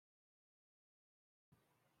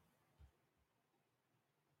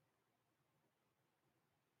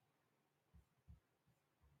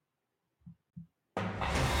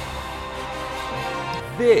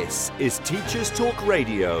This is Teachers Talk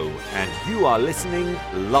Radio, and you are listening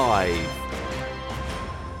live.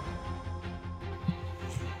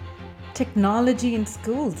 Technology in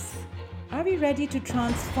schools. Are we ready to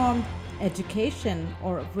transform education,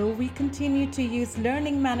 or will we continue to use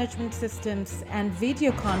learning management systems and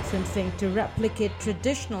video conferencing to replicate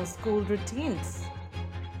traditional school routines?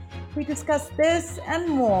 We discuss this and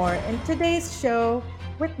more in today's show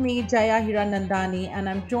with me, Jaya Hiranandani, and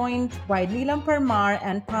I'm joined by Neelam Parmar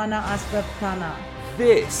and Pana Aswaptana.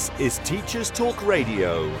 This is Teachers Talk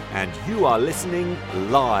Radio, and you are listening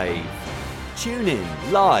live. Tune in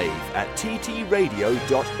live at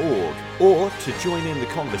ttradio.org, or to join in the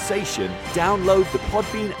conversation, download the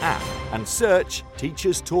Podbean app and search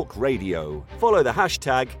Teachers Talk Radio. Follow the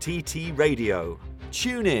hashtag TTRadio.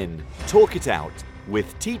 Tune in, talk it out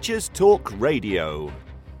with Teachers Talk Radio.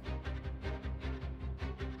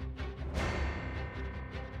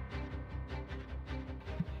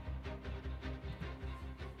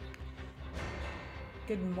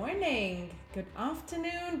 Good morning, good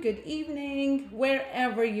afternoon, good evening,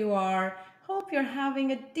 wherever you are. Hope you're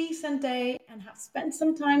having a decent day and have spent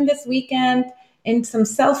some time this weekend in some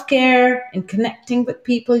self-care, in connecting with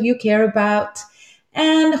people you care about,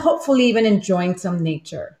 and hopefully even enjoying some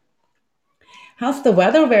nature. How's the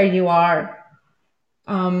weather where you are?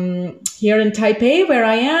 Here in Taipei, where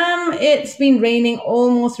I am, it's been raining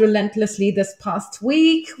almost relentlessly this past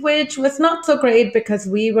week, which was not so great because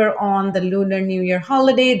we were on the Lunar New Year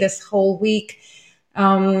holiday this whole week.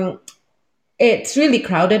 It's really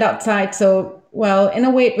crowded outside. So, well, in a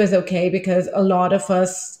way, it was okay because a lot of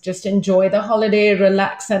us just enjoy the holiday,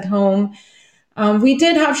 relax at home. We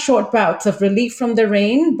did have short bouts of relief from the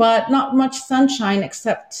rain, but not much sunshine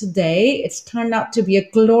except today. It's turned out to be a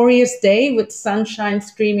glorious day with sunshine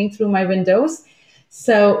streaming through my windows.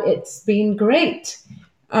 So it's been great.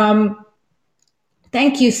 Thank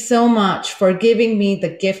you so much for giving me the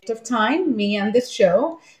gift of time, me and this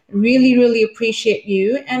show. Really, really appreciate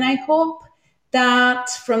you. And I hope that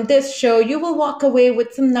from this show, you will walk away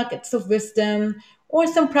with some nuggets of wisdom or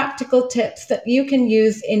some practical tips that you can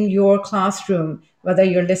use in your classroom, whether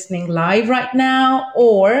you're listening live right now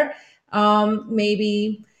or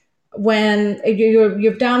maybe when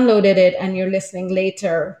you've downloaded it and you're listening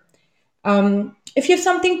later. If you have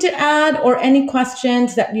something to add or any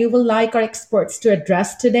questions that you would like our experts to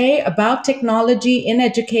address today about technology in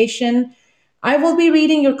education, I will be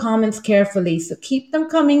reading your comments carefully. So keep them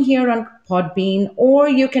coming here on Podbean, or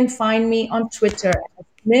you can find me on Twitter at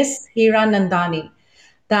Miss Hira Nandani.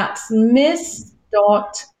 That's Miss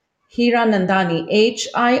dot Hira Nandani,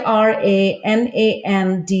 HIRANANDANI.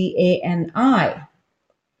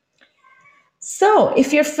 So,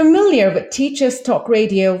 if you're familiar with Teachers Talk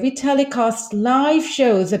Radio, we telecast live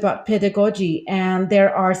shows about pedagogy, and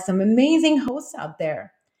there are some amazing hosts out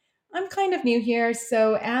there. I'm kind of new here,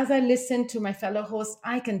 so as I listen to my fellow hosts,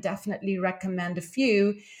 I can definitely recommend a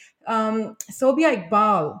few. Sobia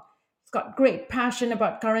Iqbal has got great passion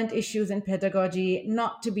about current issues in pedagogy,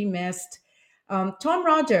 not to be missed. Tom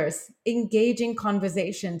Rogers, engaging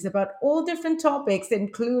conversations about all different topics,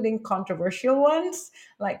 including controversial ones,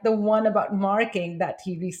 like the one about marking that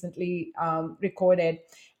he recently recorded.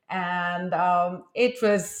 And it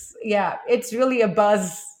was, yeah, it's really a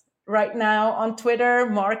buzz right now on Twitter,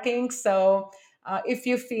 marking. So if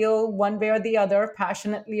you feel one way or the other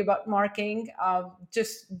passionately about marking,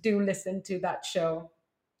 just do listen to that show.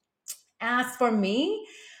 As for me,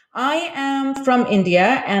 I am from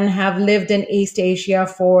India and have lived in East Asia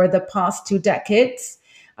for the past 2 decades.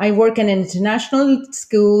 I work in an international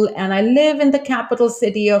school and I live in the capital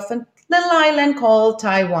city of a little island called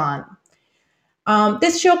Taiwan.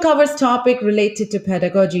 This show covers topic related to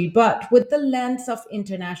pedagogy, but with the lens of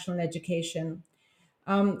international education.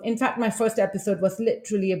 In fact, my first episode was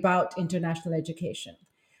literally about international education.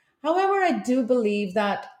 However, I do believe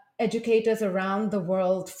that educators around the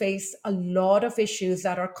world face a lot of issues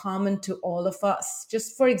that are common to all of us.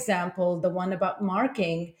 Just for example, the one about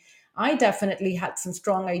marking, I definitely had some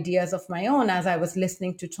strong ideas of my own as I was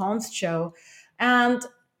listening to Tom's show. And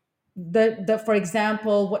the for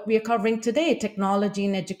example, what we are covering today, technology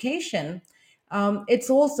in education,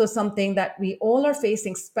 it's also something that we all are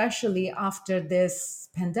facing, especially after this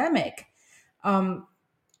pandemic.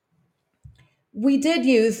 We did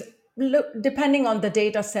use, look, depending on the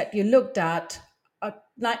data set you looked at,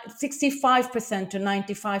 65% to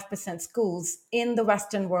 95% schools in the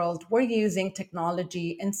Western world were using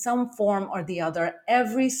technology in some form or the other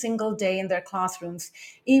every single day in their classrooms,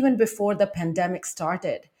 even before the pandemic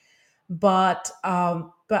started. But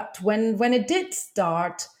when it did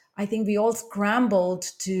start, I think we all scrambled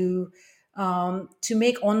to to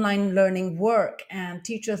make online learning work, and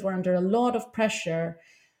teachers were under a lot of pressure.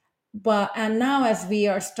 And now, as we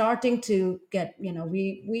are starting to get,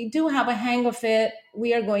 we do have a hang of it.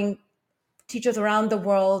 We are going Teachers around the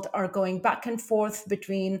world are going back and forth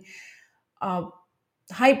between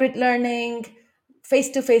hybrid learning,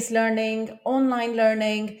 face-to-face learning, online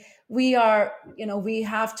learning. We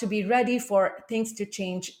have to be ready for things to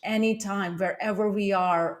change anytime, wherever we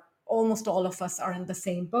are. Almost all of us are in the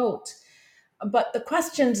same boat. But the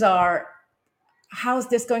questions are, how is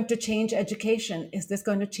this going to change education? Is this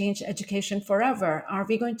going to change education forever? Are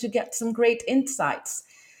we going to get some great insights?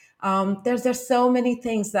 There's so many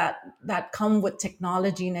things that come with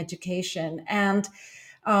technology in education, and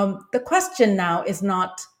the question now is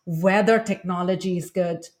not whether technology is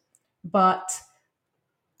good, but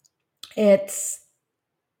it's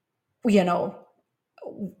you know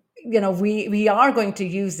we are going to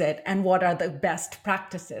use it, and what are the best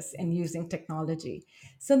practices in using technology.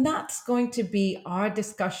 So that's going to be our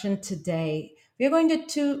discussion today. We're going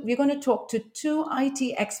to talk to two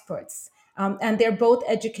IT experts, and they're both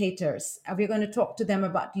educators. We're going to talk to them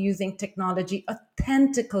about using technology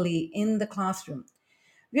authentically in the classroom.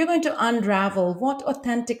 We're going to unravel what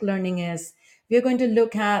authentic learning is. We're going to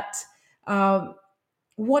look at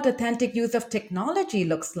what authentic use of technology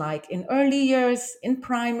looks like in early years, in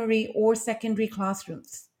primary or secondary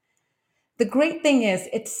classrooms. The great thing is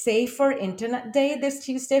it's Safer Internet Day this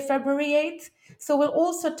Tuesday, February 8th. So we'll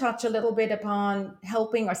also touch a little bit upon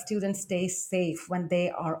helping our students stay safe when they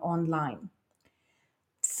are online.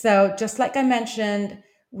 So just like I mentioned,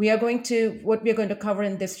 what we're going to cover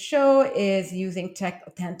in this show is using tech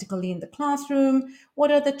authentically in the classroom. What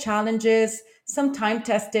are the challenges? Some time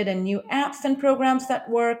tested and new apps and programs that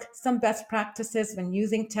work, some best practices when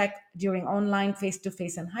using tech during online, face to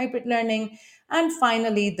face, and hybrid learning. And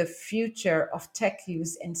finally, the future of tech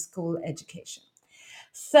use in school education.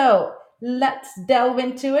 So let's delve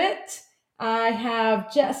into it. I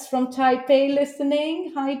have Jess from Taipei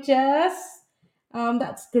listening. Hi, Jess.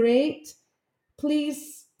 That's great.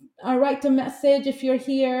 Please write a message if you're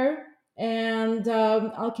here, and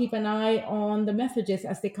I'll keep an eye on the messages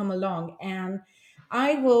as they come along. And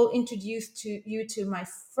I will introduce you to my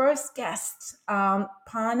first guest,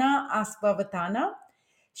 Pana Asvavatana.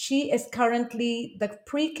 She is currently the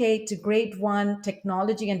pre-K to grade 1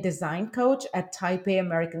 technology and design coach at Taipei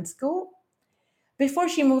American School. Before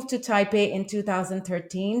she moved to Taipei in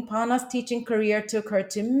 2013, Pana's teaching career took her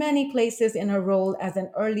to many places in her role as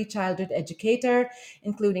an early childhood educator,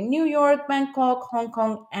 including New York, Bangkok, Hong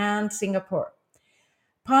Kong, and Singapore.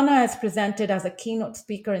 Pana has presented as a keynote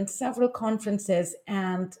speaker in several conferences,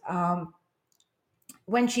 and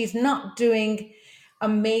when she's not doing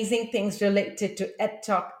amazing things related to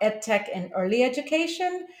edtech and early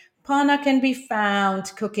education, Pana can be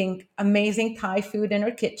found cooking amazing Thai food in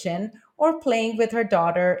her kitchen or playing with her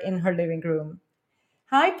daughter in her living room.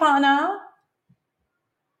 Hi, Pana.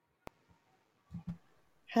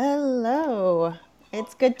 Hello.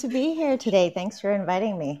 It's good to be here today. Thanks for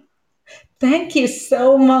inviting me. Thank you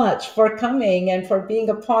so much for coming and for being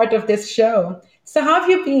a part of this show. So, how have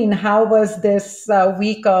you been? How was this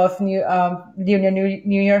week of New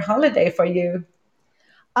Year holiday for you?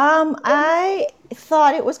 I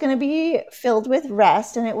thought it was going to be filled with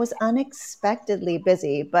rest, and it was unexpectedly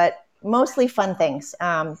busy, but mostly fun things.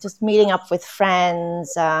 Just meeting up with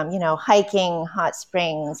friends, hiking, hot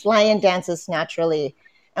springs, lion dances naturally,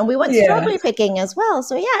 and we went Yeah. strawberry picking as well.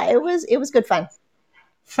 So yeah, it was good fun.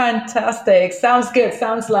 Fantastic. Sounds good.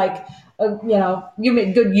 Sounds like you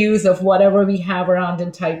make good use of whatever we have around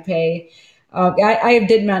in Taipei. I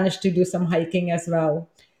did manage to do some hiking as well.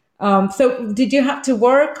 So, did you have to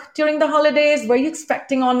work during the holidays? Were you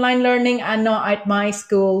expecting online learning? I know at my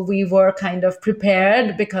school we were kind of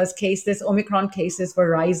prepared because Omicron cases were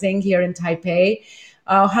rising here in Taipei.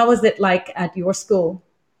 How was it like at your school?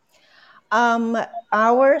 Um,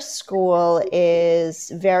 our school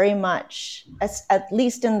is very much, at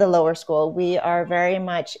least in the lower school, we are very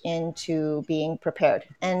much into being prepared.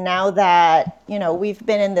 And now that, we've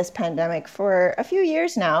been in this pandemic for a few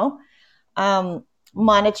years now,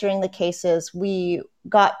 monitoring the cases, we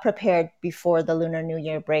got prepared before the Lunar New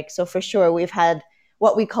Year break. So for sure, we've had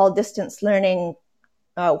what we call distance learning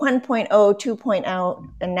 1.0, 2.0,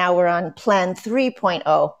 and now we're on plan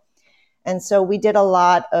 3.0. And so we did a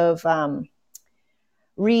lot of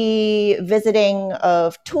revisiting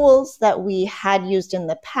of tools that we had used in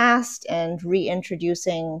the past and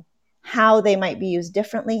reintroducing how they might be used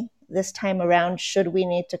differently this time around should we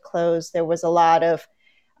need to close. There was a lot of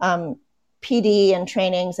PD and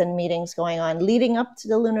trainings and meetings going on leading up to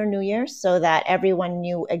the Lunar New Year so that everyone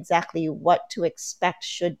knew exactly what to expect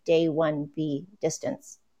should day one be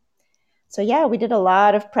distance. So yeah, we did a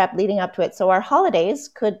lot of prep leading up to it. So our holidays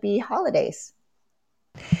could be holidays.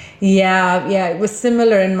 Yeah, it was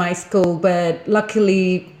similar in my school, but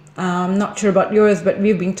luckily, I'm not sure about yours, but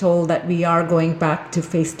we've been told that we are going back to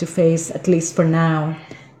face, at least for now.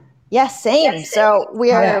 Yes, same. So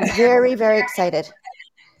we are Yeah. very, very excited.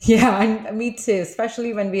 Yeah, and me too,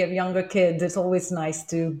 especially when we have younger kids. It's always nice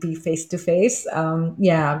to be face to face.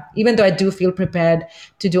 Yeah, even though I do feel prepared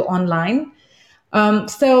to do online.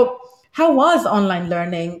 So, how was online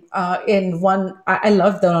learning in one? I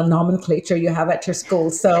love the nomenclature you have at your school.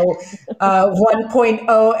 So,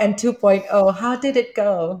 1.0 and 2.0, how did it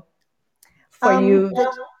go for you?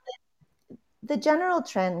 The general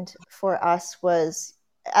trend for us was,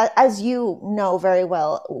 as you know very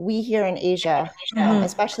well, we here in Asia,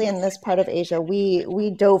 especially in this part of Asia,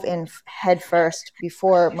 we dove in head first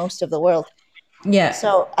before most of the world. Yeah.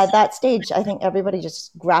 So at that stage, I think everybody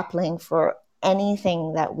just grappling for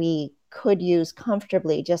anything that we could use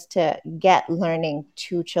comfortably just to get learning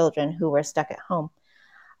to children who were stuck at home.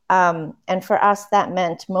 And for us, that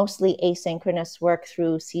meant mostly asynchronous work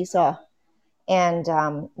through Seesaw and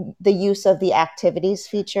the use of the activities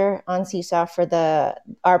feature on Seesaw for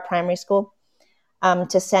our primary school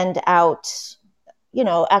to send out,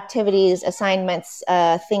 activities, assignments,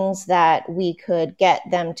 things that we could get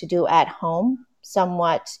them to do at home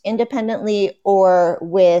somewhat independently or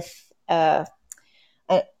with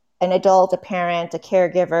an adult, a parent, a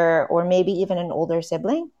caregiver, or maybe even an older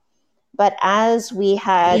sibling. But as we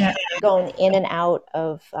had gone in and out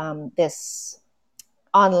of this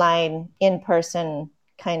online, in-person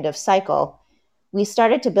kind of cycle, we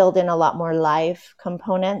started to build in a lot more live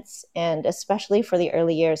components. And especially for the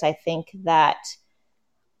early years, I think that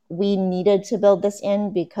we needed to build this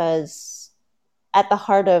in because at the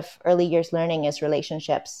heart of early years learning is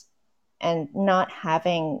relationships, and not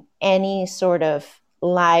having any sort of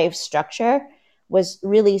live structure was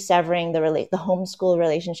really severing the homeschool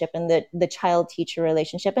relationship and the child teacher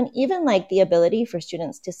relationship, and even like the ability for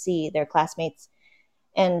students to see their classmates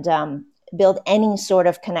and build any sort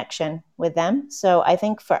of connection with them. So I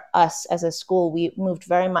think for us as a school, we moved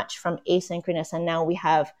very much from asynchronous, and now we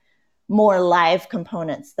have more live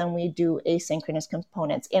components than we do asynchronous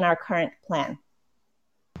components in our current plan.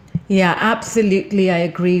 Yeah, absolutely. I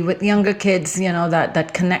agree with younger kids,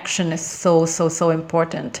 that connection is so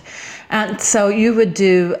important. And so you would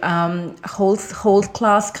do whole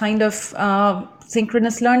class kind of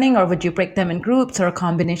synchronous learning, or would you break them in groups or a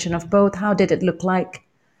combination of both? How did it look like?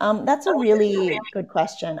 That's a really good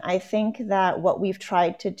question. I think that what we've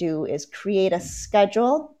tried to do is create a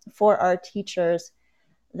schedule for our teachers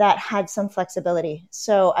that had some flexibility.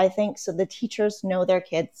 So I think the teachers know their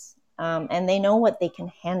kids and they know what they can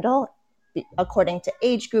handle according to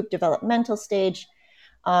age group, developmental stage.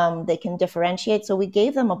 They can differentiate. So we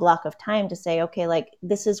gave them a block of time to say, okay, like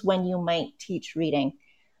this is when you might teach reading,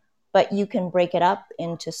 but you can break it up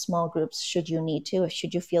into small groups should you need to,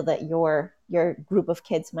 should you feel that your group of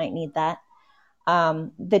kids might need that.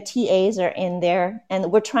 The TAs are in there,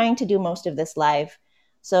 and we're trying to do most of this live.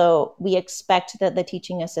 So we expect that the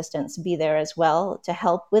teaching assistants be there as well to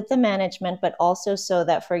help with the management, but also so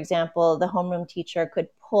that, for example, the homeroom teacher could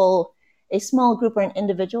pull a small group or an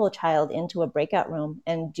individual child into a breakout room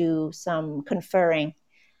and do some conferring,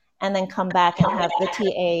 and then come back and have the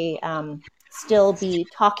TA still be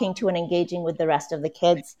talking to and engaging with the rest of the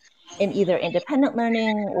kids in either independent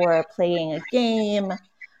learning or playing a game,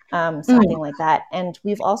 something like that. And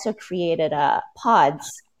we've also created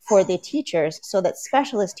pods for the teachers so that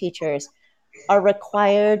specialist teachers are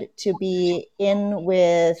required to be in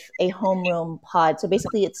with a homeroom pod. So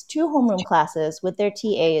basically it's 2 homeroom classes with their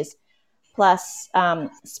TAs plus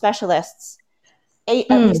specialists, at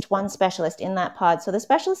least one specialist in that pod. So the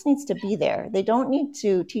specialist needs to be there. They don't need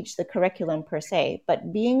to teach the curriculum per se,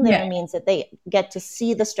 but being there means that they get to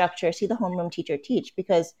see the structure, see the homeroom teacher teach,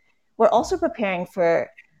 because we're also preparing for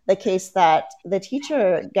the case that the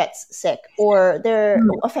teacher gets sick or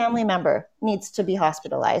a family member needs to be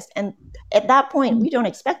hospitalized. And at that point, we don't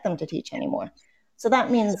expect them to teach anymore. So that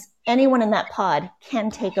means anyone in that pod can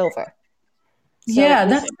take over. So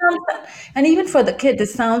And even for the kids, it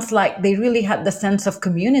sounds like they really had the sense of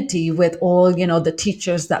community with all, the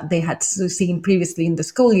teachers that they had seen previously in the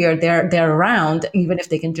school year. They're around, even if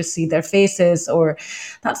they can just see their faces. Or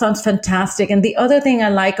that sounds fantastic. And the other thing I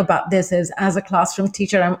like about this is, as a classroom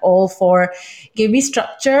teacher, I'm all for give me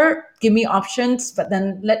structure give me options, but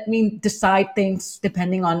then let me decide things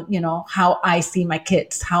depending on, how I see my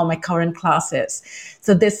kids, how my current class is.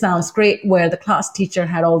 So this sounds great, where the class teacher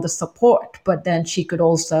had all the support, but then she could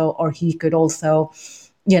also, or he could also,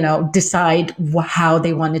 decide how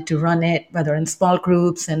they wanted to run it, whether in small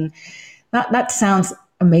groups. And that sounds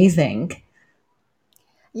amazing.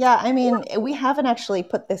 Yeah, I mean, we haven't actually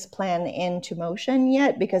put this plan into motion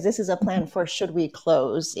yet because this is a plan for should we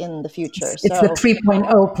close in the future. It's the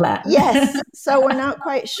 3.0 plan. Yes. So we're not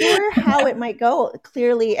quite sure how it might go.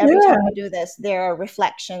 Clearly, every time we do this, there are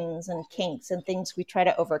reflections and kinks and things we try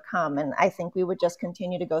to overcome. And I think we would just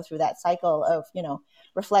continue to go through that cycle of,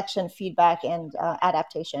 reflection, feedback, and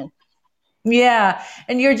adaptation. Yeah.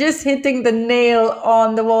 And you're just hitting the nail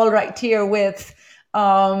on the wall right here with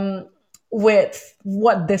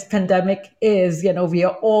what this pandemic is. We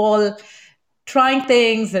are all trying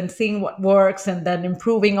things and seeing what works and then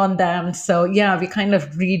improving on them. So yeah, we're kind of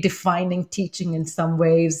redefining teaching in some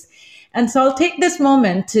ways. And so I'll take this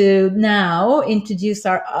moment to now introduce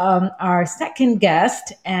our second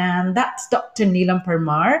guest, and that's Dr. Neelam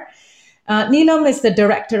Parmar. Neelam is the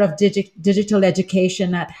Director of Digital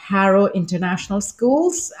Education at Harrow International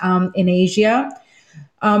Schools in Asia.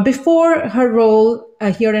 Before her role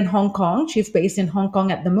here in Hong Kong, she's based in Hong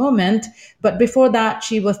Kong at the moment, but before that,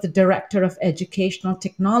 she was the Director of Educational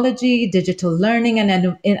Technology, Digital Learning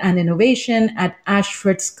and Innovation at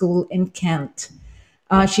Ashford School in Kent.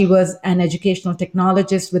 She was an educational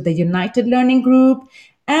technologist with the United Learning Group,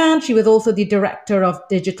 and she was also the Director of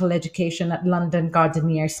Digital Education at London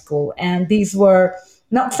Gardiner School. And these were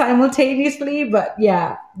not simultaneously, but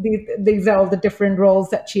yeah, these are all the different roles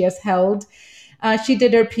that she has held. She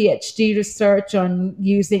did her PhD research on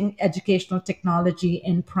using educational technology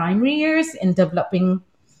in primary years in developing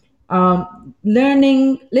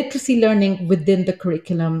literacy learning within the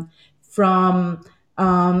curriculum from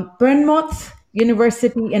Bournemouth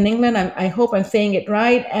University in England. I hope I'm saying it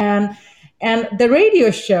right. And the radio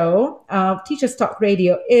show, Teachers Talk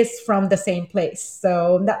Radio, is from the same place.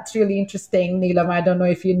 So that's really interesting, Neelam. I don't know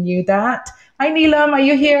if you knew that. Hi, Neelam. Are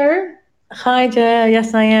you here? Hi, Jaya.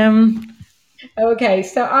 Yes, I am. Okay,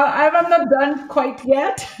 so I'm not done quite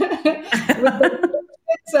yet.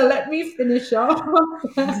 So let me finish off.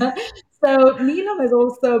 So Neelam has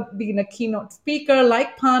also been a keynote speaker,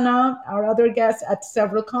 like Pana, our other guest, at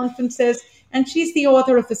several conferences. And she's the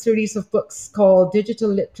author of a series of books called Digital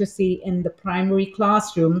Literacy in the Primary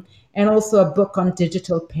Classroom, and also a book on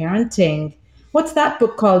digital parenting. What's that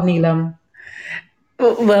book called, Neelam?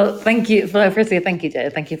 Well, thank you. Firstly, thank you,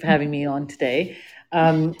 Jaya. Thank you for having me on today.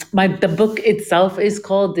 The book itself is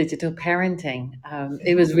called Digital Parenting.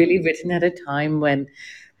 It was really written at a time when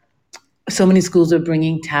so many schools were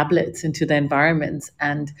bringing tablets into the environments,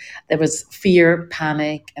 and there was fear,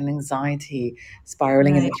 panic, and anxiety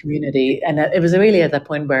spiraling in the community. And it was really at that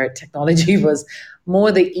point where technology was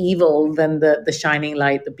more the evil than the shining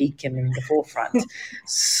light, the beacon in the forefront.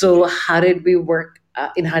 So how did we work?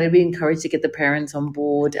 How did we encourage to get the parents on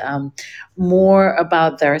board, more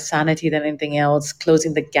about their sanity than anything else,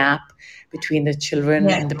 closing the gap between the children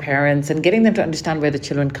and the parents, and getting them to understand where the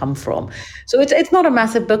children come from. So it's not a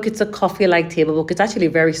massive book. It's a coffee-like table book. It's actually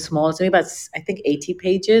very small. It's only about, I think, 80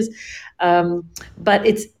 pages. But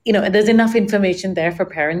it's, there's enough information there for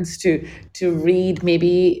parents to read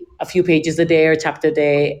maybe a few pages a day or a chapter a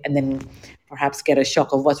day, and then perhaps get a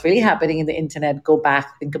shock of what's really happening in the internet, go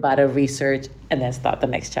back, think about it, research, and then start the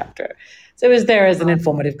next chapter. So it was there as an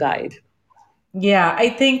informative guide. Yeah, I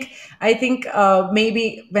think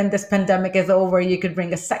maybe when this pandemic is over, you could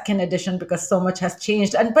bring a second edition, because so much has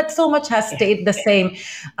changed, but so much has stayed the same.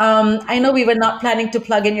 I know we were not planning to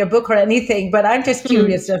plug in your book or anything, but I'm just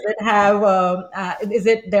curious: does it have? Is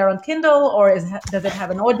it there on Kindle, or does it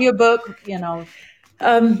have an audiobook?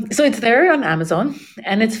 So it's there on Amazon,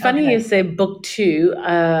 and it's funny you say book 2.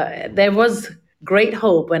 There was great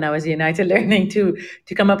hope when I was at United Learning to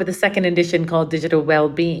come up with a second edition called Digital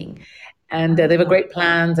Wellbeing. And there were great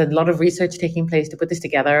plans and a lot of research taking place to put this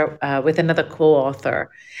together with another co-author.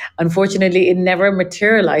 Unfortunately, it never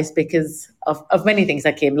materialized because of many things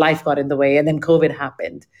that came. Life got in the way, and then COVID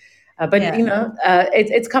happened. But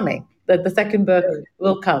it's coming. The second book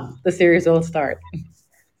will come. The series will start.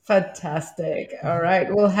 Fantastic. All right.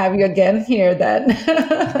 We'll have you again here then.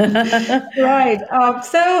 Right.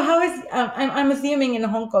 So how is, I'm assuming in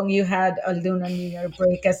Hong Kong you had a Lunar New Year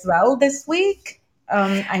break as well this week?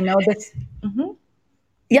 I know that. Mm-hmm.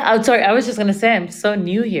 Yeah, I'm sorry. I was just going to say, I'm so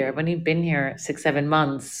new here. I've only been here 6-7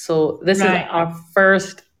 months. So this is our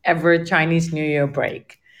first ever Chinese New Year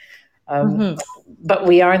break. But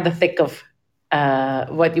we are in the thick of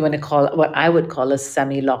what you want to call, what I would call a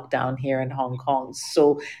semi-lockdown here in Hong Kong.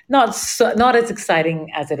 Not as exciting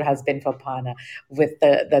as it has been for Pana with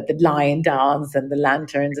the lion dance and the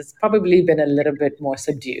lanterns. It's probably been a little bit more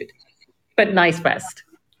subdued, but nice rest.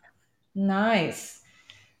 Nice.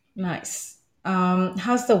 Nice.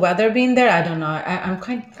 How's the weather been there? I don't know. I'm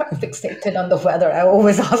kind of fixated on the weather. I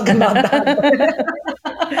always ask about that.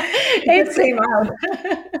 It just came out.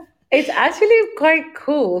 It's actually quite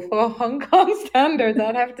cool for Hong Kong standards,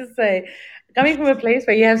 I'd have to say. Coming from a place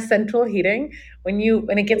where you have central heating, when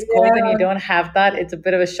it gets cold and you Yeah, don't have that, it's a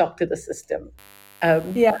bit of a shock to the system.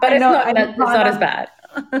 yeah, But I know. I know it's not as bad.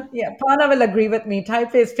 Yeah, Pana will agree with me.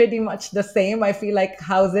 Taipei is pretty much the same. I feel like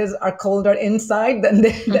houses are colder inside than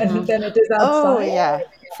it is Oh, outside. yeah,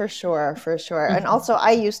 for sure, for sure. And also,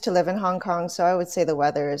 I used to live in Hong Kong, so I would say the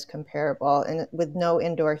weather is comparable. And with no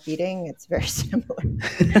indoor heating, it's very similar.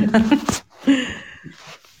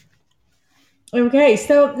 Okay,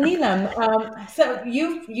 so Neelam, so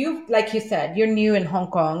you like you said, you're new in Hong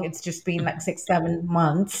Kong. It's just been like 6, 7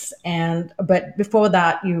 months, and but before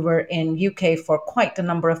that, you were in UK for quite a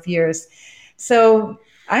number of years. So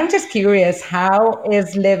I'm just curious, how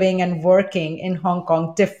is living and working in Hong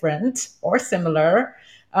Kong different or similar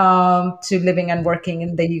to living and working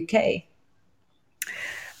in the UK?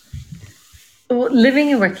 Well,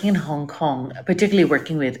 living and working in Hong Kong, particularly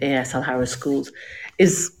working with ASL Harris Schools,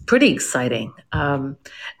 is pretty exciting.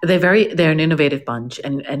 They're an innovative bunch,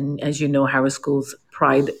 and as you know, Harris Schools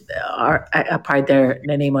pride their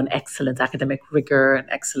name on excellence, academic rigor, and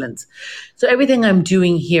excellence. So everything I'm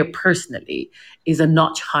doing here personally is a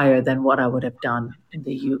notch higher than what I would have done in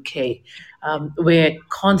the UK. We're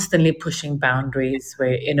constantly pushing boundaries,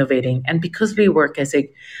 we're innovating, and because we work as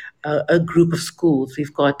a group of schools,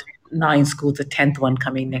 we've got 9 schools, the 10th one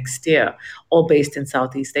coming next year, all based in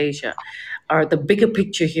Southeast Asia. The bigger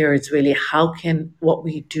picture here is really how can what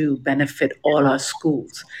we do benefit all our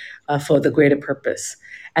schools for the greater purpose,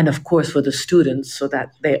 and of course for the students, so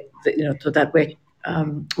that so that we're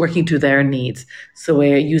working to their needs. So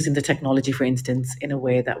we're using the technology, for instance, in a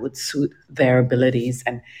way that would suit their abilities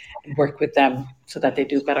and work with them so that they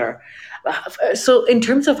do better. So in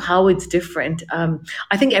terms of how it's different,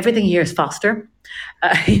 I think everything here is faster.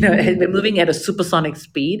 We're moving at a supersonic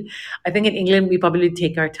speed. I think in England we probably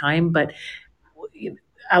take our time, but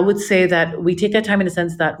I would say that we take our time in the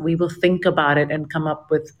sense that we will think about it and come up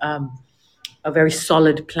with a very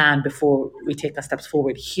solid plan before we take our steps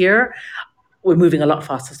forward. Here, we're moving a lot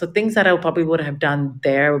faster. So things that I probably would have done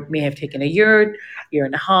there may have taken a year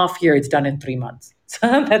and a half. Here, it's done in 3 months. So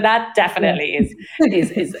that definitely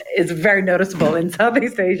is very noticeable in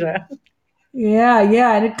Southeast Asia. Yeah,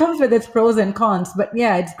 and it comes with its pros and cons. But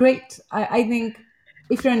yeah, it's great. I think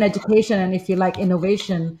if you're in education and if you like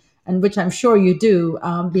innovation, and which I'm sure you do,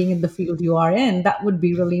 being in the field you are in, that would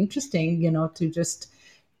be really interesting, to just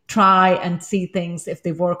try and see things if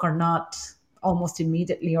they work or not almost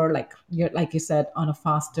immediately, or like you said, on a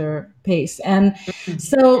faster pace. And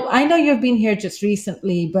so I know you've been here just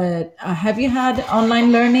recently, but have you had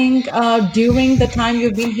online learning during the time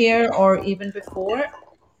you've been here or even before?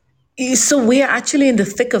 So we're actually in the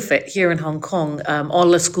thick of it here in Hong Kong. All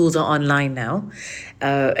the schools are online now.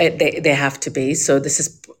 They have to be. So this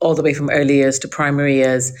is all the way from early years to primary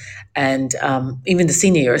years, and even the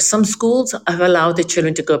senior years. Some schools have allowed the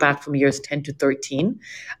children to go back from years 10 to 13.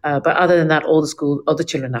 But other than that, all the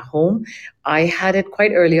children are home. I had it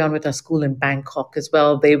quite early on with our school in Bangkok as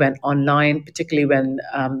well. They went online, particularly when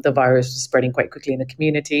the virus was spreading quite quickly in the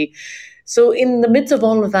community. So in the midst of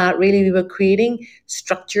all of that, really, we were creating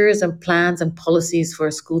structures and plans and policies for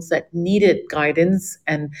schools that needed guidance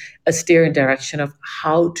and a steering direction of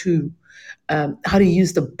how to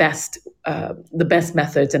use the best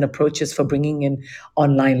methods and approaches for bringing in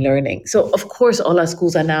online learning. So of course, all our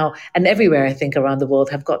schools are now, and everywhere I think around the world,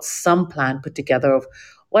 have got some plan put together of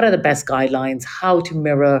what are the best guidelines, how to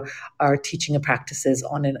mirror our teaching and practices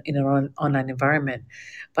in an online environment.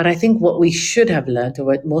 But I think what we should have learned, or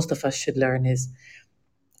what most of us should learn, is,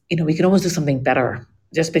 we can always do something better.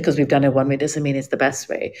 Just because we've done it one way doesn't mean it's the best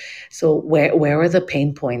way. So where are the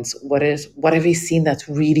pain points? What have we seen that's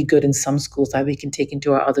really good in some schools that we can take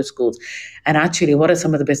into our other schools? And actually, what are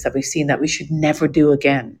some of the bits that we've seen that we should never do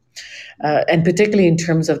again? And particularly in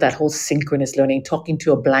terms of that whole synchronous learning, talking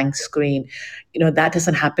to a blank screen, that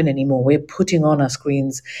doesn't happen anymore. We're putting on our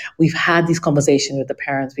screens. We've had these conversations with the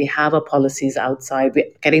parents. We have our policies outside. We're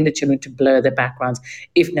getting the children to blur their backgrounds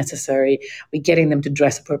if necessary. We're getting them to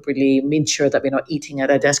dress appropriately, ensure that we're not eating at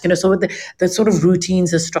our desk. So the sort of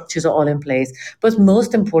routines, the structures are all in place. But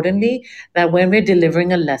most importantly, that when we're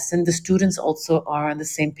delivering a lesson, the students also are on the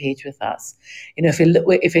same page with us.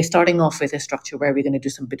 If we're starting off with a structure where we're going to do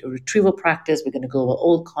some bit of retrieval practice, we're going to go over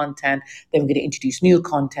old content, then we're going to introduce new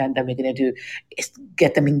content, then we're going to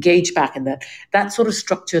get them engaged back in that sort of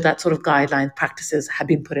structure, that sort of guideline practices have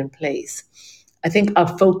been put in place. I think our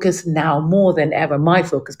focus now more than ever, my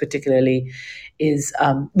focus particularly, is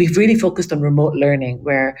we've really focused on remote learning,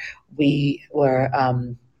 where we were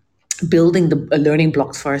building the learning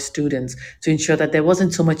blocks for our students to ensure that there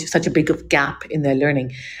wasn't such a big of gap in their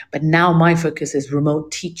learning. But now my focus is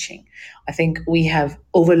remote teaching. I think we have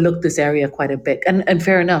overlooked this area quite a bit, and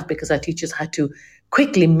fair enough, because our teachers had to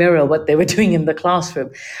quickly mirror what they were doing in the classroom.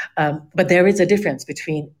 But there is a difference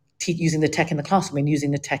between using the tech in the classroom and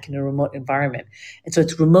using the tech in a remote environment. And so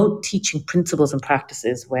it's remote teaching principles and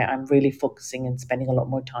practices where I'm really focusing and spending a lot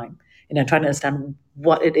more time, trying to understand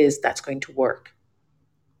what it is that's going to work.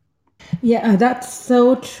 Yeah, that's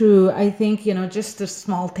so true. I think, just the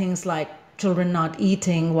small things like children not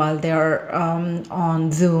eating while they're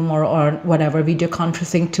on Zoom or whatever video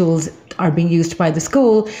conferencing tools are being used by the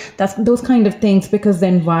school. That's those kind of things, because the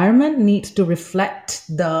environment needs to reflect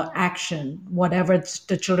the action, whatever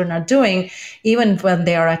the children are doing. Even when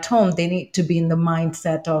they are at home, they need to be in the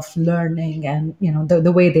mindset of learning and,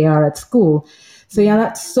 the way they are at school. So yeah,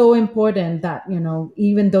 that's so important that,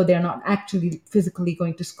 even though they're not actually physically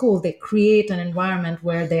going to school, they create an environment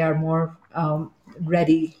where they are more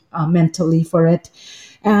ready mentally for it.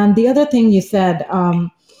 And the other thing you said,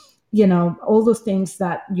 all those things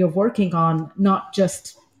that you're working on, not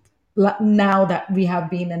just now that we have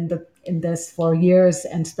been in this for years,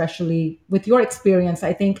 and especially with your experience,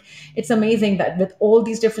 I think it's amazing that with all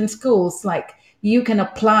these different schools, like, you can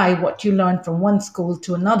apply what you learned from one school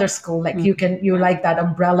to another school. Like you're like that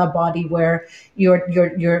umbrella body where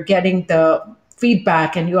you're getting the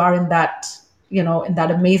feedback, and you are in that, in that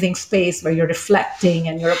amazing space where you're reflecting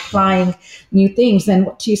and you're applying new things. And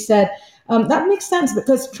what you said, that makes sense,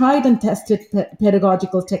 because tried and tested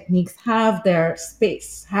pedagogical techniques have their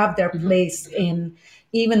space, have their place in,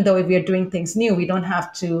 even though if we are doing things new, we don't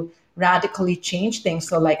have to radically change things.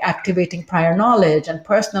 So like activating prior knowledge and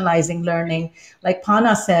personalizing learning, like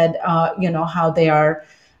Pana said, how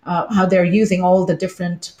they're using all the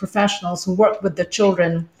different professionals who work with the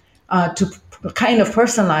children to kind of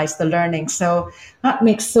personalize the learning. So that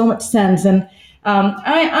makes so much sense. And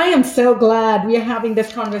I am so glad we are having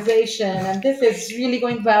this conversation, and this is really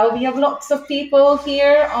going well. We have lots of people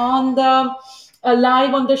here on the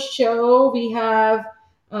live on the show. We have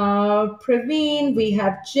Praveen, we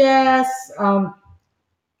have Jess,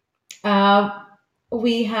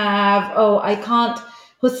 we have,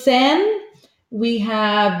 Hussein, we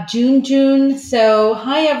have June. So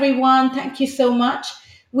hi everyone, thank you so much.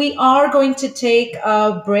 We are going to take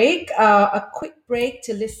a break, a quick break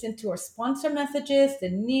to listen to our sponsor messages,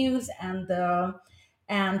 the news, and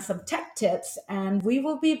some tech tips, and we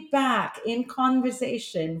will be back in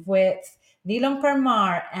conversation with Neelam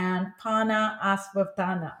Parmar and Pana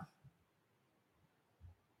Aswathana.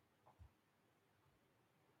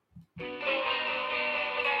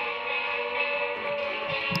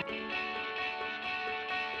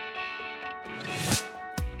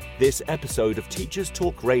 This episode of Teachers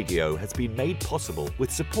Talk Radio has been made possible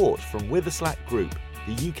with support from Witherslack Group,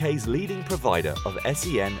 the UK's leading provider of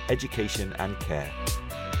SEN education and care.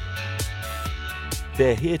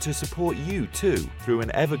 They're here to support you too through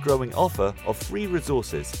an ever-growing offer of free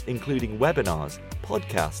resources, including webinars,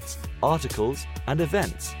 podcasts, articles, and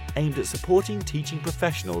events aimed at supporting teaching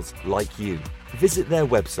professionals like you. Visit their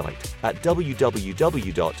website at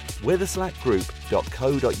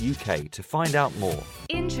www.witherslackgroup.co.uk to find out more.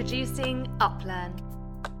 Introducing UpLearn.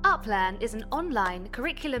 UpLearn is an online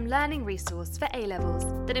curriculum learning resource for A-levels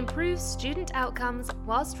that improves student outcomes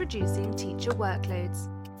whilst reducing teacher workloads.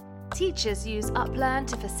 Teachers use UpLearn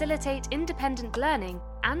to facilitate independent learning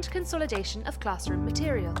and consolidation of classroom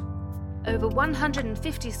material. Over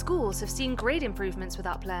 150 schools have seen grade improvements with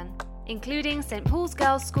UpLearn, including St Paul's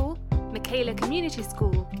Girls' School, Michaela Community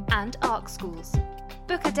School, and ARC schools.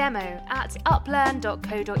 Book a demo at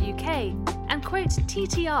uplearn.co.uk and quote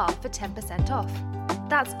TTR for 10% off.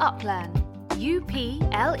 That's UpLearn,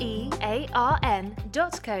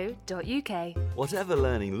 UPLEARN.co.uk. Whatever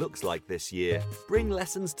learning looks like this year, bring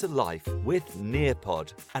lessons to life with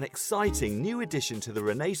Nearpod. An exciting new addition to the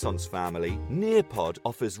Renaissance family, Nearpod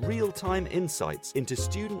offers real-time insights into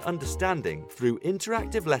student understanding through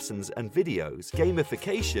interactive lessons and videos,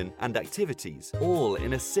 gamification and activities, all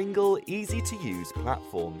in a single, easy-to-use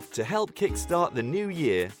platform. To help kickstart the new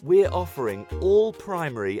year, we're offering all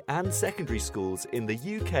primary and secondary schools in the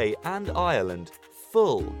UK and Ireland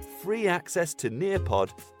full free access to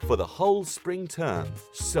Nearpod for the whole spring term.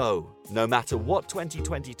 So, no matter what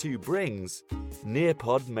 2022 brings,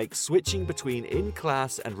 Nearpod makes switching between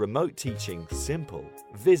in-class and remote teaching simple.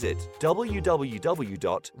 Visit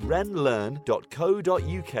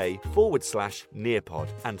www.renlearn.co.uk/Nearpod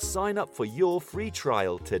and sign up for your free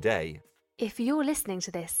trial today. If you're listening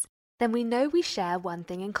to this, then we know we share one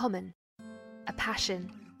thing in common: a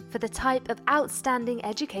passion for the type of outstanding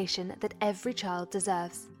education that every child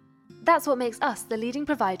deserves. That's what makes us the leading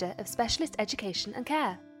provider of specialist education and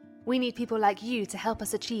care. We need people like you to help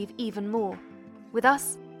us achieve even more. With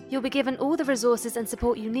us, you'll be given all the resources and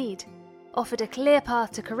support you need, offered a clear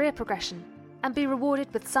path to career progression, and be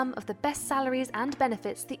rewarded with some of the best salaries and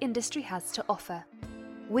benefits the industry has to offer.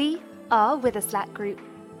 We are Witherslack Group.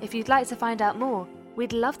 If you'd like to find out more,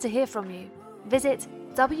 we'd love to hear from you. Visit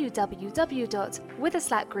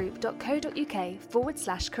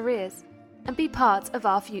www.witherslackgroup.co.uk/careers and be part of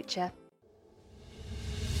our future.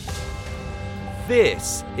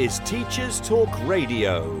 This is Teachers Talk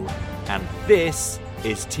Radio, and this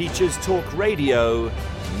is Teachers Talk Radio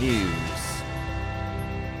News.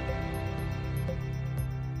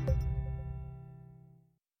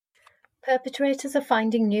 Perpetrators are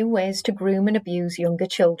finding new ways to groom and abuse younger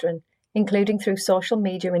children, including through social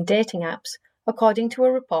media and dating apps, according to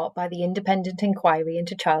a report by the Independent Inquiry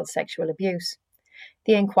into Child Sexual Abuse.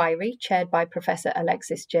 The inquiry, chaired by Professor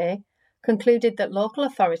Alexis Jay, concluded that local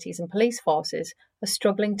authorities and police forces are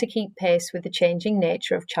struggling to keep pace with the changing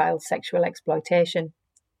nature of child sexual exploitation.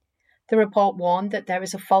 The report warned that there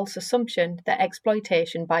is a false assumption that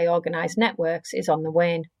exploitation by organised networks is on the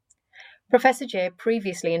wane. Professor Jay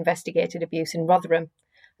previously investigated abuse in Rotherham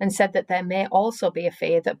and said that there may also be a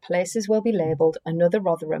fear that places will be labelled another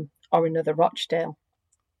Rotherham or another Rochdale.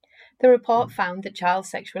 The report found that child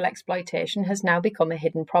sexual exploitation has now become a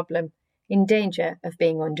hidden problem, in danger of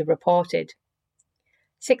being underreported.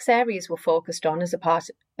 6 areas were focused on as a part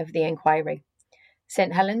of the inquiry: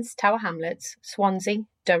 St Helens, Tower Hamlets, Swansea,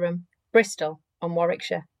 Durham, Bristol and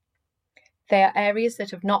Warwickshire. They are areas that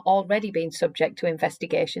have not already been subject to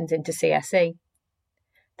investigations into CSE.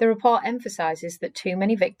 The report emphasises that too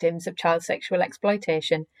many victims of child sexual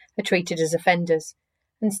exploitation are treated as offenders,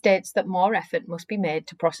 and states that more effort must be made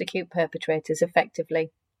to prosecute perpetrators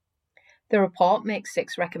effectively. The report makes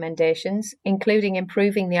 6 recommendations, including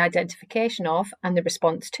improving the identification of and the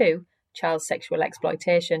response to child sexual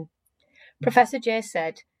exploitation. Professor Jay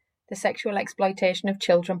said, "The sexual exploitation of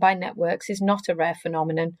children by networks is not a rare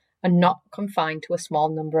phenomenon and not confined to a small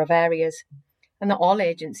number of areas, and that all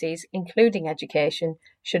agencies, including education,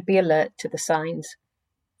 should be alert to the signs."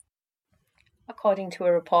 According to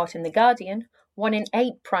a report in The Guardian, 1 in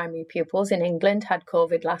 8 primary pupils in England had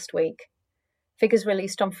COVID last week. Figures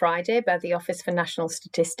released on Friday by the Office for National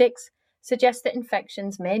Statistics suggest that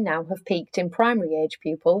infections may now have peaked in primary age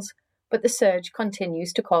pupils, but the surge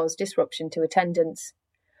continues to cause disruption to attendance.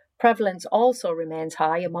 Prevalence also remains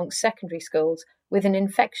high amongst secondary schools, with an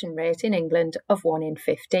infection rate in England of 1 in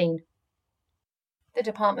 15. The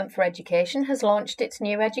Department for Education has launched its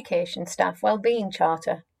new Education Staff Wellbeing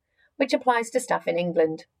Charter, which applies to staff in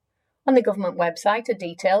England. On the government website are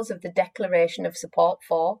details of the declaration of support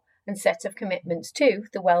for and set of commitments to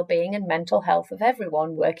the well-being and mental health of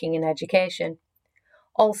everyone working in education.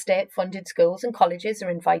 All state-funded schools and colleges are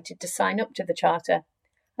invited to sign up to the Charter,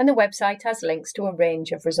 and the website has links to a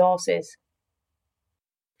range of resources.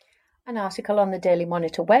 An article on the Daily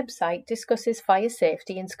Monitor website discusses fire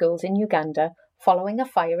safety in schools in Uganda following a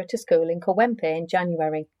fire at a school in Kawempe in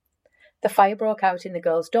January. The fire broke out in the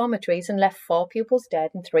girls' dormitories and left 4 pupils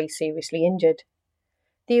dead and 3 seriously injured.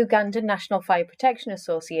 The Ugandan National Fire Protection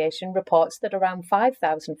Association reports that around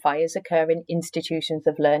 5,000 fires occur in institutions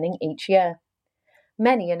of learning each year.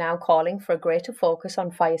 Many are now calling for a greater focus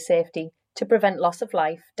on fire safety to prevent loss of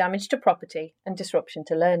life, damage to property and disruption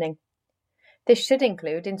to learning. This should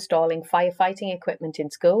include installing firefighting equipment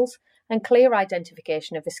in schools and clear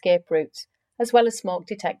identification of escape routes, as well as smoke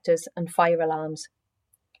detectors and fire alarms.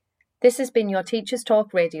 This has been your Teachers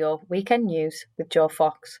Talk Radio Weekend News with Joe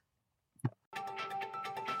Fox.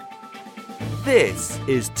 This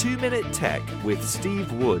is 2 Minute Tech with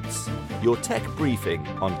Steve Woods, your tech briefing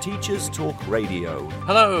on Teachers Talk Radio.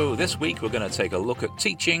 Hello, this week we're going to take a look at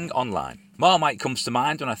teaching online. Marmite comes to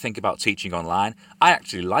mind when I think about teaching online. I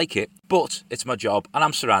actually like it, but it's my job and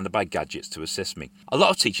I'm surrounded by gadgets to assist me. A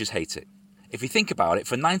lot of teachers hate it. If you think about it,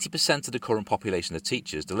 for 90% of the current population of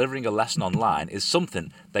teachers, delivering a lesson online is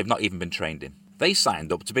something they've not even been trained in. They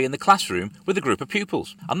signed up to be in the classroom with a group of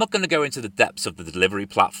pupils. I'm not going to go into the depths of the delivery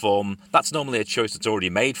platform. That's normally a choice that's already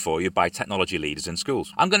made for you by technology leaders in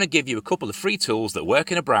schools. I'm going to give you a couple of free tools that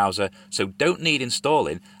work in a browser, so don't need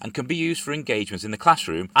installing and can be used for engagements in the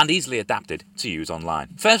classroom and easily adapted to use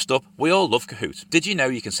online. First up, we all love Kahoot. Did you know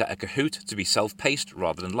you can set a Kahoot to be self-paced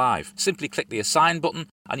rather than live? Simply click the Assign button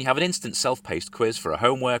and you have an instant self-paced quiz for a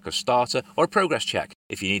homework, a starter, or a progress check.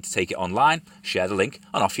 If you need to take it online, share the link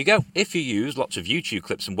and off you go. If you use lots of YouTube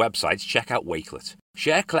clips and websites, check out Wakelet.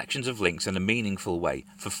 Share collections of links in a meaningful way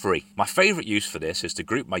for free. My favourite use for this is to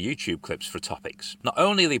group my YouTube clips for topics. Not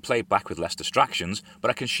only are they played back with less distractions, but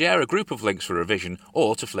I can share a group of links for revision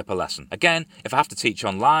or to flip a lesson. Again, if I have to teach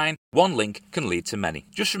online, one link can lead to many.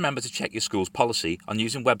 Just remember to check your school's policy on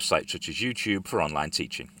using websites such as YouTube for online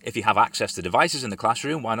teaching. If you have access to devices in the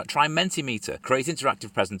classroom, why not try Mentimeter? Create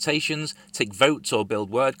interactive presentations, take votes or build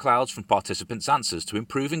word clouds from participants' answers to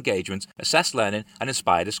improve engagement, assess learning and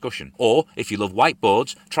inspire discussion. Or, if you love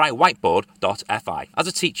whiteboards, try whiteboard.fi. As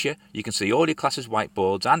a teacher, you can see all your class's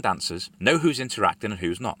whiteboards and answers, know who's interacting and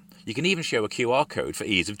who's not. You can even show a QR code for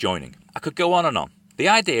ease of joining. I could go on and on. The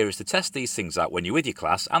idea is to test these things out when you're with your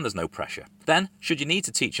class and there's no pressure. Then, should you need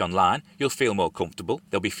to teach online, you'll feel more comfortable,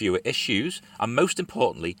 there'll be fewer issues, and most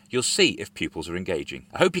importantly, you'll see if pupils are engaging.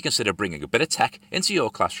 I hope you consider bringing a bit of tech into your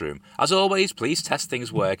classroom. As always, please test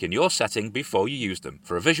things work in your setting before you use them.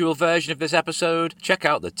 For a visual version of this episode, check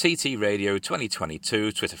out the TT Radio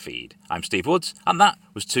 2022 Twitter feed. I'm Steve Woods, and that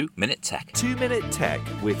was 2 Minute Tech. 2 Minute Tech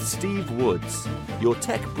with Steve Woods, your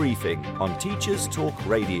tech briefing on Teachers Talk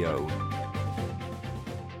Radio.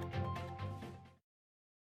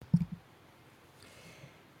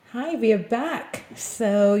 Hi, we are back.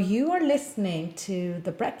 So you are listening to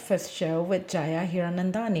The Breakfast Show with Jaya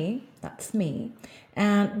Hiranandani. That's me.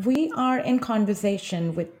 And we are in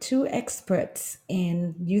conversation with two experts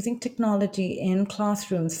in using technology in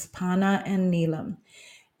classrooms, Pana and Neelam.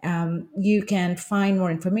 You can find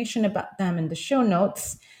more information about them in the show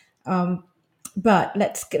notes. But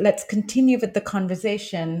let's continue with the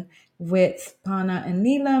conversation with Pana and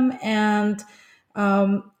Neelam. And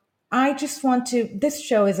I just want to, this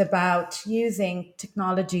show is about using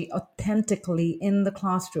technology authentically in the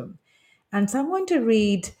classroom. And so I'm going to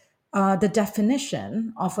read the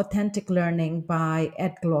definition of authentic learning by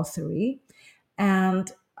Ed Glossary.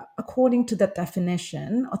 And according to that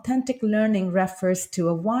definition, authentic learning refers to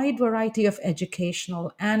a wide variety of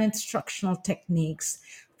educational and instructional techniques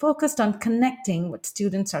focused on connecting what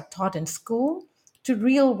students are taught in school to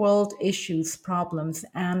real-world issues, problems,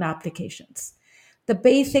 and applications. The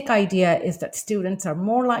basic idea is that students are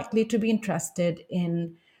more likely to be interested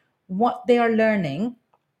in what they are learning,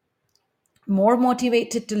 more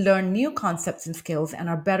motivated to learn new concepts and skills, and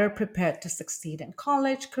are better prepared to succeed in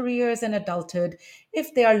college, careers, and adulthood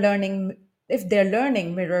if their learning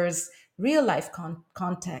mirrors real life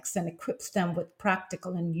context and equips them with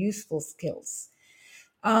practical and useful skills.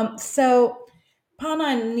 So Pana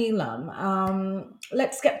and Neelam,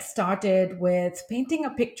 let's get started with painting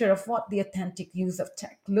a picture of what the authentic use of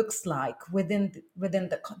tech looks like within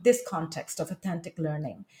this context of authentic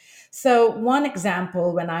learning. So one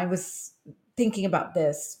example, when I was thinking about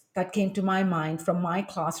this, that came to my mind from my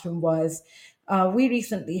classroom was we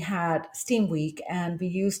recently had STEAM Week, and we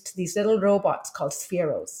used these little robots called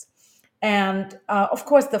Spheros. And of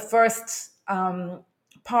course, the first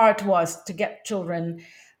part was to get children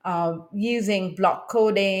using block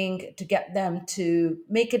coding to get them to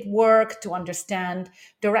make it work, to understand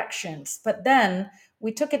directions. But then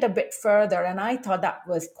we took it a bit further, and I thought that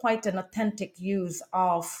was quite an authentic use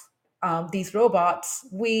of these robots.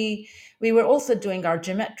 We were also doing our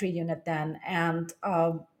geometry unit then, and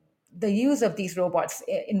the use of these robots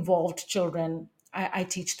involved children. I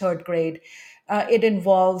teach third grade. It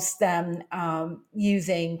involves them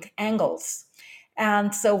using angles.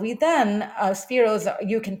 And so we then, Spheros,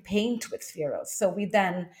 you can paint with Spheros. So we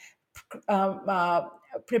then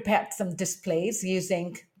prepared some displays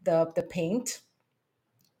using the paint.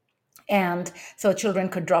 And so children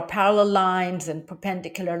could draw parallel lines and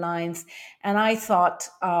perpendicular lines. And I thought,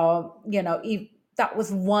 that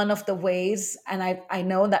was one of the ways. And I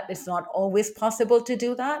know that it's not always possible to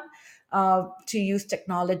do that. to use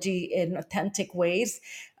technology in authentic ways.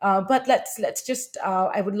 But let's just.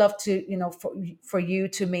 I would love to, for you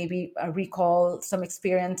to maybe recall some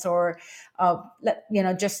experience, or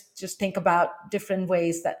just think about different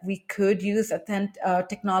ways that we could use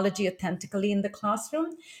technology authentically in the classroom.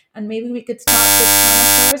 And maybe we could start with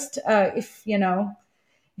Hannah first,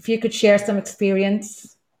 if you could share some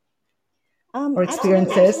experience or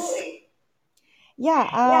experiences.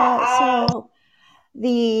 Absolutely. So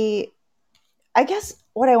I guess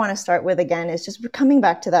what I want to start with again is just coming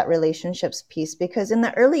back to that relationships piece, because in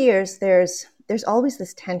the early years, there's always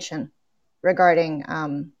this tension regarding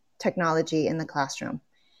technology in the classroom.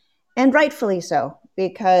 And rightfully so,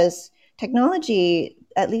 because technology,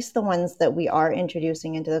 at least the ones that we are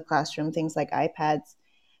introducing into the classroom, things like iPads,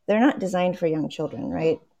 they're not designed for young children,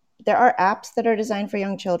 right? There are apps that are designed for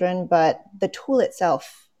young children, but the tool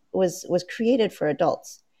itself was created for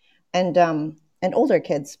adults and older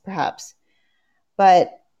kids, perhaps.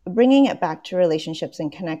 But bringing it back to relationships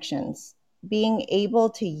and connections, being able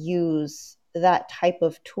to use that type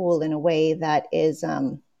of tool in a way that is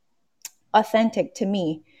authentic to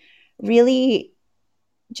me, really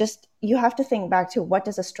just, you have to think back to, what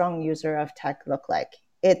does a strong user of tech look like?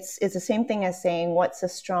 It's the same thing as saying, what's a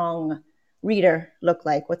strong reader look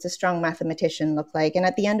like? What's a strong mathematician look like? And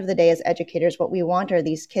at the end of the day, as educators, what we want are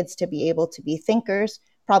these kids to be able to be thinkers,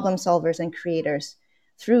 problem solvers, and creators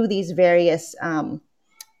through these various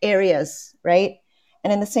areas, right?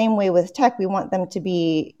 And in the same way with tech, we want them to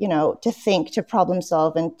be, to think, to problem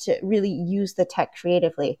solve, and to really use the tech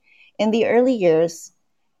creatively. In the early years,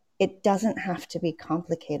 it doesn't have to be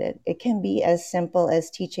complicated. It can be as simple as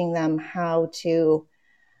teaching them how to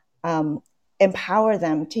empower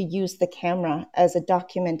them to use the camera as a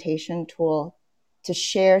documentation tool to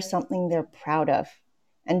share something they're proud of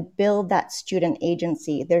and build that student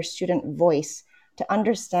agency, their student voice, to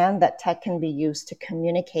understand that tech can be used to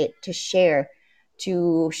communicate, to share,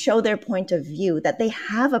 to show their point of view, that they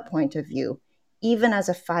have a point of view, even as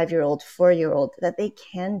a 5-year-old, 4-year-old, that they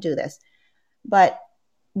can do this. But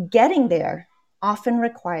getting there often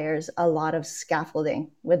requires a lot of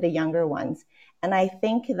scaffolding with the younger ones. And I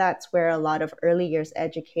think that's where a lot of early years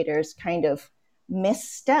educators kind of miss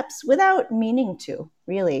steps without meaning to,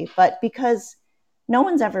 really. But because no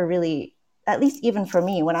one's ever really, at least even for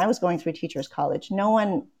me, when I was going through teachers college, no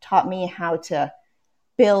one taught me how to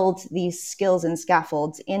build these skills and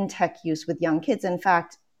scaffolds in tech use with young kids. In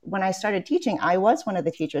fact, when I started teaching, I was one of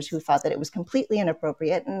the teachers who thought that it was completely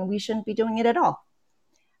inappropriate and we shouldn't be doing it at all.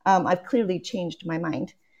 I've clearly changed my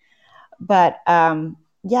mind. But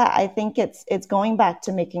I think it's going back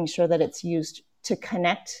to making sure that it's used to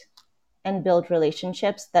connect and build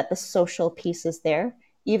relationships, that the social piece is there,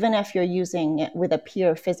 even if you're using it with a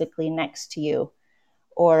peer physically next to you,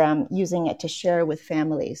 or using it to share with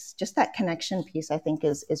families. Just that connection piece, I think,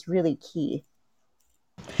 is really key.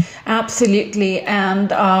 Absolutely.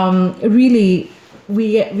 And really,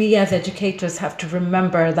 we as educators have to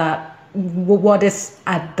remember that what is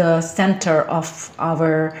at the center of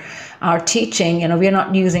our teaching, we're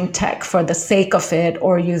not using tech for the sake of it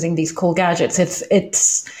or using these cool gadgets.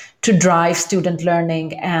 It's to drive student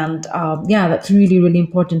learning. And that's really, really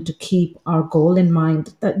important to keep our goal in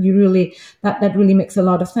mind. That really makes a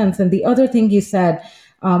lot of sense. And the other thing you said,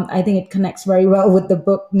 I think it connects very well with the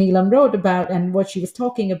book Neelam wrote about, and what she was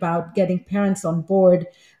talking about, getting parents on board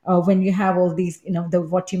when you have all these,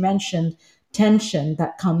 what you mentioned, tension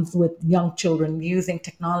that comes with young children using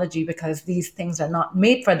technology, because these things are not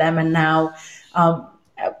made for them. And now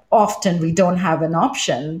often we don't have an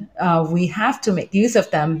option. We have to make use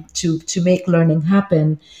of them to make learning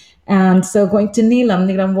happen. And so going to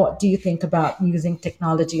Neelam, what do you think about using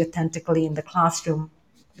technology authentically in the classroom?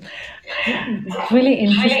 Really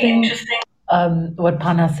interesting what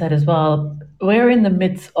Panna said as well. We're in the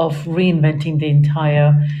midst of reinventing the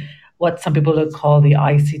entire, what some people would call the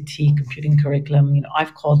ICT computing curriculum.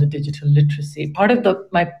 I've called it digital literacy, part of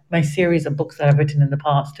my series of books that I've written in the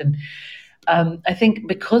past. And I think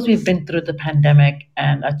because we've been through the pandemic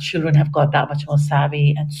and our children have got that much more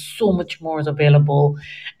savvy and so much more is available,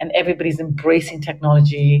 and everybody's embracing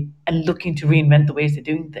technology and looking to reinvent the ways they're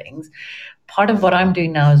doing things, part of what I'm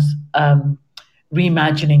doing now is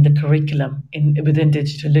reimagining the curriculum within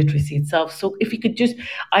digital literacy itself. So if you could just,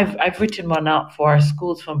 I've written one up for our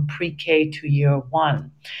schools from pre-K to year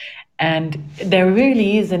 1. And there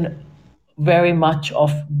really isn't very much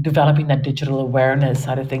of developing that digital awareness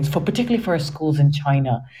side of things, particularly for our schools in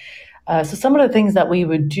China. So some of the things that we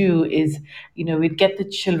would do is, we'd get the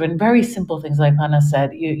children, very simple things like Panna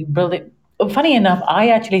said, you build it funny enough, I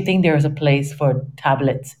actually think there is a place for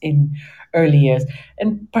tablets in early years.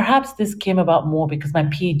 And perhaps this came about more because my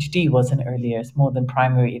PhD was in early years more than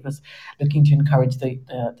primary. It was looking to encourage the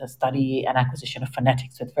study and acquisition of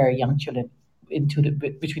phonetics with very young children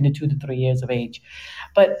between the 2 to 3 years of age.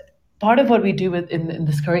 But part of what we do in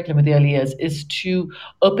this curriculum with the early years is to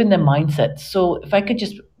open their mindset. So if I could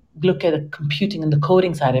just look at the computing and the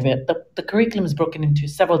coding side of it, the curriculum is broken into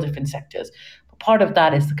several different sectors. Part of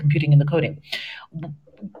that is the computing and the coding.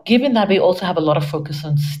 Given that we also have a lot of focus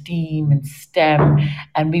on STEAM and STEM,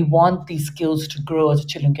 and we want these skills to grow as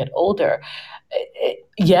children get older,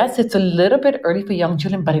 yes, it's a little bit early for young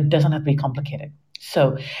children, but it doesn't have to be complicated.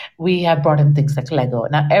 So we have brought in things like Lego.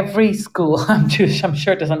 Now, every school, I'm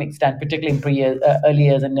sure to some extent, particularly in early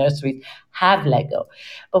years and nurseries, have Lego.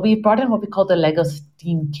 But we've brought in what we call the Lego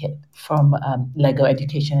STEAM kit from Lego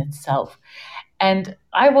Education itself. And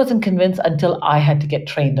I wasn't convinced until I had to get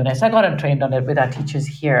trained on it. So I got trained on it with our teachers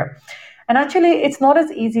here. And actually, it's not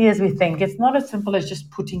as easy as we think. It's not as simple as just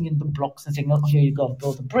putting in the blocks and saying, oh, here you go,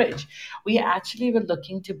 build a bridge. We actually were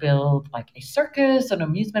looking to build like a circus, an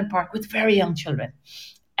amusement park with very young children.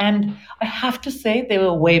 And I have to say, they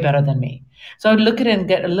were way better than me. So I would look at it and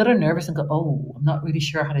get a little nervous and go, oh, I'm not really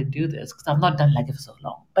sure how to do this because I've not done Lego for so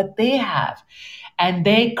long. But they have. And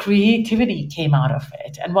their creativity came out of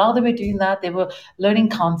it. And while they were doing that, they were learning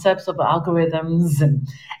concepts of algorithms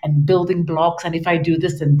and building blocks. And if I do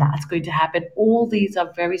this, then that's going to happen. All these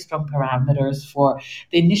are very strong parameters for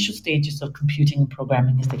the initial stages of computing and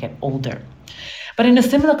programming as they get older. But in a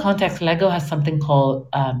similar context, Lego has something called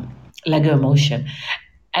Lego Emotion.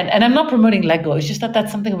 And I'm not promoting Lego. It's just that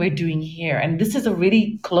that's something we're doing here. And this is a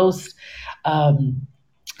really close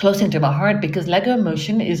into my heart because Lego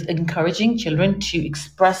Emotion is encouraging children to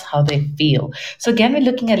express how they feel. So again, we're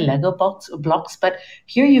looking at Lego blocks, but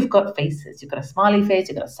here you've got faces. You've got a smiley face,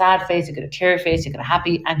 you've got a sad face, you've got a cheery face, you've got a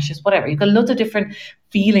happy, anxious, whatever. You've got loads of different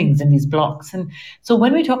feelings in these blocks. And so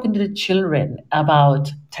when we're talking to the children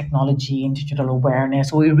about technology and digital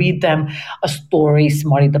awareness, or we read them a story,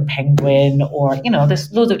 Smarty the Penguin, or,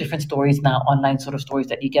 there's loads of different stories now, online sort of stories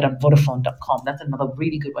that you get on Vodafone.com. That's another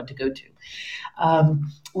really good one to go to.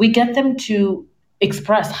 We get them to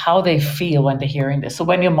express how they feel when they're hearing this. So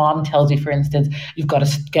when your mom tells you, for instance, you've got to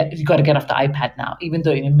get off the iPad now, even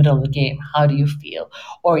though you're in the middle of the game, how do you feel?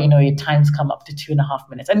 Or, your time's come up to 2.5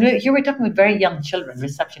 minutes. And here we're talking with very young children,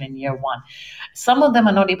 reception in year 1. Some of them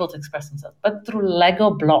are not able to express themselves, but through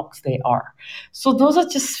Lego blocks, they are. So those are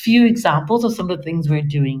just few examples of some of the things we're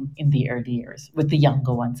doing in the early years, with the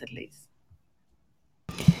younger ones at least.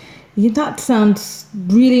 Yeah, that sounds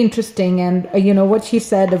really interesting. And, what she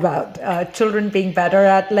said about children being better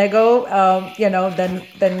at Lego,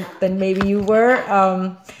 than maybe you were.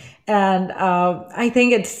 And I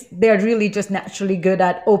think they're really just naturally good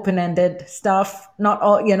at open-ended stuff. Not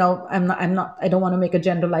all, I don't want to make a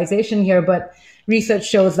generalization here, but research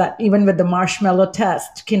shows that even with the marshmallow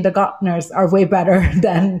test, kindergartners are way better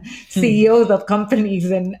than CEOs of companies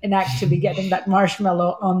in actually getting that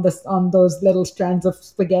marshmallow on those little strands of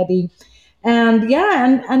spaghetti. And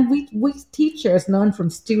we teachers learn from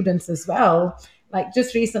students as well. Like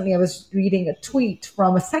just recently, I was reading a tweet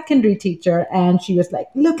from a secondary teacher, and she was like,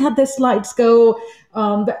 "Look at this Slides.Go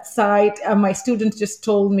website." My students just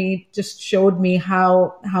showed me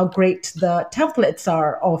how great the templates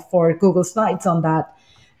are for Google Slides on that,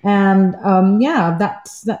 and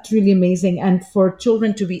that's really amazing. And for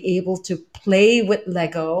children to be able to play with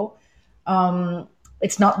Lego,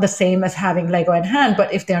 it's not the same as having Lego in hand.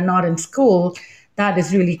 But if they're not in school, that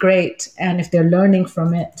is really great, and if they're learning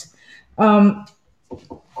from it.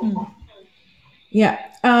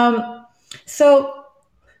 So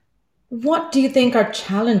what do you think are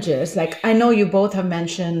challenges? Like, I know you both have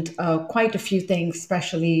mentioned quite a few things,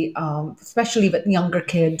 especially with younger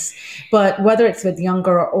kids, but whether it's with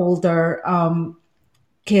younger or older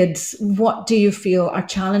kids, what do you feel are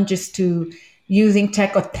challenges to using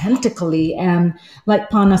tech authentically? And like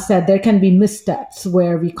Panna said, there can be missteps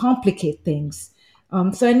where we complicate things.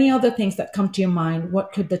 So any other things that come to your mind?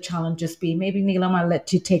 What could the challenges be? Maybe Neelam, I'll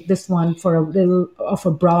let you take this one for a little of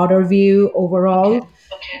a broader view overall. Okay.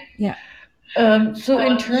 Yeah. So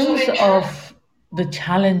in terms of the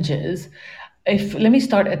challenges, let me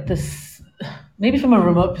start at this, maybe from a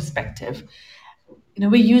remote perspective.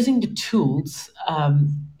 We're using the tools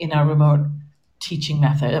in our remote teaching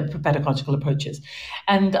method, pedagogical approaches.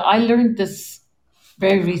 And I learned this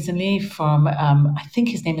very recently from, I think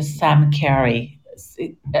his name is Sam Carey,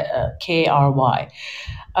 K-R-Y.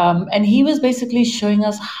 And he was basically showing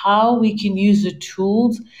us how we can use the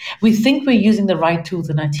tools. We think we're using the right tools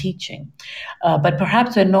in our teaching, but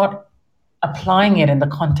perhaps we're not applying it in the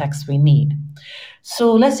context we need.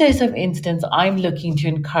 So let's say, for instance, I'm looking to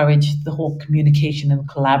encourage the whole communication and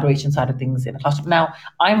collaboration side of things in a classroom. Now,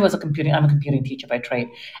 I'm a computing teacher by trade,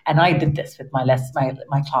 and I did this with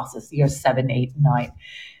my classes, years 7, 8, 9.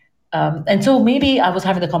 And so maybe I was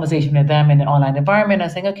having the conversation with them in an online environment. I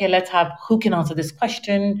was saying, okay, let's have who can answer this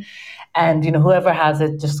question, and whoever has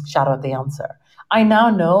it, just shout out the answer. I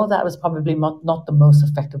now know that was probably not the most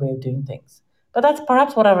effective way of doing things, but that's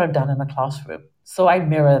perhaps what I would have done in a classroom. So I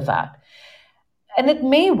mirror that. And it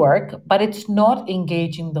may work, but it's not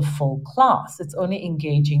engaging the full class. It's only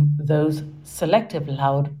engaging those selective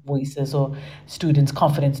loud voices or students,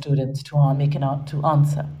 confident students to making out to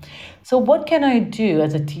answer. So what can I do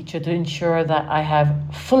as a teacher to ensure that I have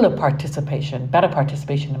better participation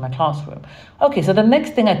in my classroom? Okay, so the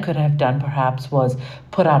next thing I could have done perhaps was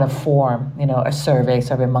put out a form, a survey,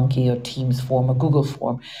 SurveyMonkey or Teams form or Google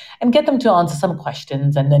form, and get them to answer some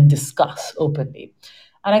questions and then discuss openly.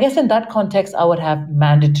 And I guess in that context, I would have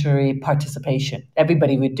mandatory participation.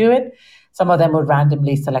 Everybody would do it. Some of them would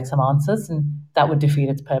randomly select some answers, and that would defeat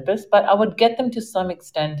its purpose. But I would get them to some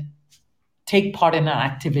extent take part in an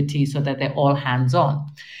activity so that they're all hands-on.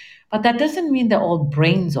 But that doesn't mean they're all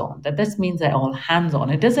brains-on. That just means they're all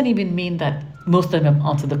hands-on. It doesn't even mean that most of them have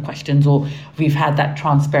answered the questions, or we've had that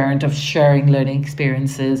transparent of sharing learning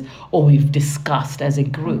experiences, or we've discussed as a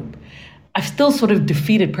group. I've still sort of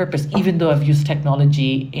defeated purpose, even though I've used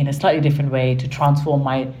technology in a slightly different way to transform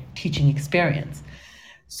my teaching experience.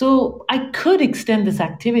 So I could extend this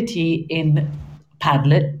activity in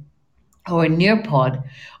Padlet or in Nearpod,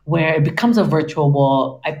 where it becomes a virtual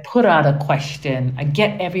wall. I put out a question. I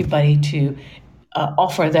get everybody to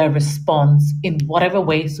offer their response in whatever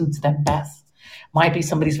way suits them best. Might be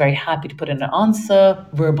somebody's very happy to put in an answer,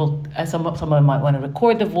 verbal. Someone might want to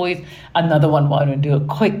record the voice. Another one might want to do a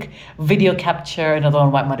quick video capture. Another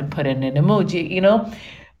one might want to put in an emoji,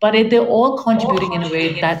 But they're all contributing in a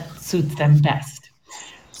way that suits them best.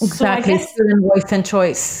 Exactly, so student voice and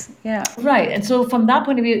choice. Yeah. Right. And so from that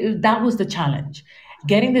point of view, that was the challenge.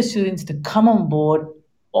 Getting the students to come on board,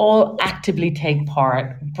 all actively take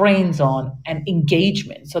part, brains on, and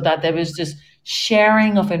engagement, so that there was just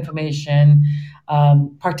sharing of information,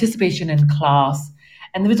 participation in class,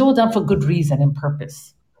 and it was all done for good reason and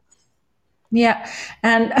purpose. Yeah,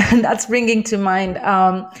 and that's bringing to mind,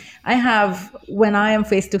 when I am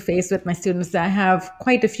face to face with my students, I have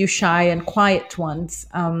quite a few shy and quiet ones,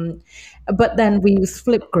 but then we use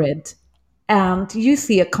Flipgrid. And you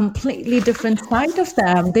see a completely different side of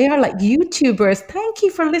them. They are like YouTubers. Thank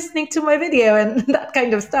you for listening to my video and that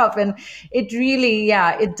kind of stuff. And it really,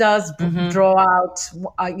 it does draw out,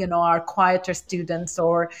 our quieter students,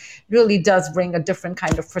 or really does bring a different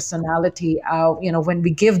kind of personality out, when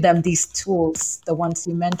we give them these tools, the ones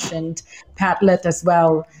you mentioned, Padlet as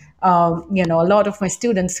well. A lot of my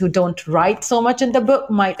students who don't write so much in the book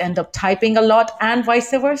might end up typing a lot, and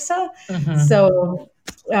vice versa. So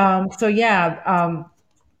I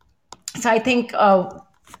think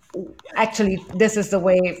actually this is the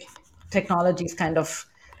way technology is kind of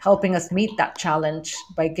helping us meet that challenge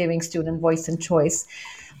by giving student voice and choice.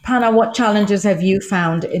 Panna, what challenges have you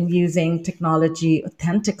found in using technology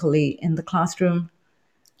authentically in the classroom?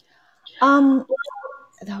 Oh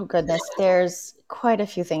goodness, there's quite a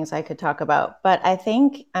few things I could talk about, but I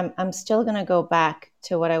think I'm still going to go back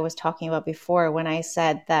to what I was talking about before when I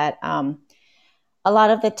said that a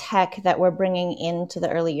lot of the tech that we're bringing into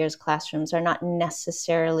the early years classrooms are not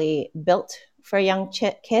necessarily built for young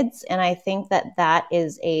kids. And I think that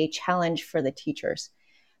is a challenge for the teachers.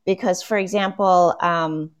 Because, for example,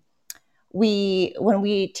 when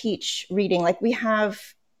we teach reading, like we have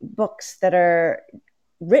books that are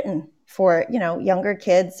written for, younger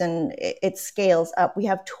kids, and it scales up. We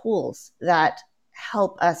have tools that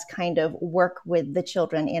help us kind of work with the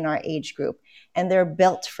children in our age group, and they're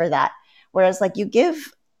built for that. Whereas like you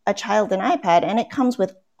give a child an iPad and it comes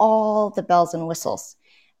with all the bells and whistles.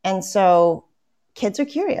 And so kids are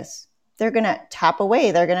curious. They're going to tap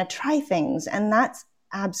away. They're going to try things. And that's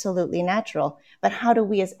absolutely natural. But how do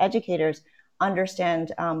we as educators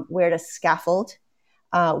understand where to scaffold,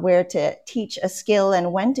 where to teach a skill,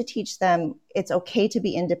 and when to teach them it's okay to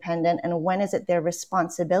be independent, and when is it their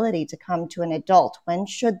responsibility to come to an adult? When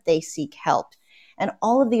should they seek help? And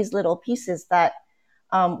all of these little pieces that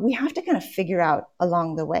we have to kind of figure out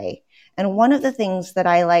along the way. And one of the things that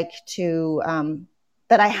I like to,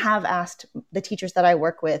 that I have asked the teachers that I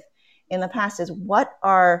work with in the past is, what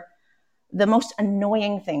are the most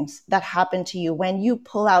annoying things that happen to you when you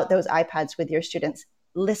pull out those iPads with your students?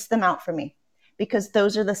 List them out for me, because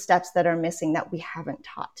those are the steps that are missing that we haven't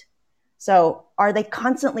taught. So are they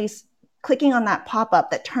constantly clicking on that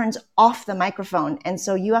pop-up that turns off the microphone. And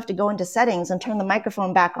so you have to go into settings and turn the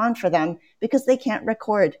microphone back on for them because they can't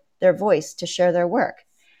record their voice to share their work.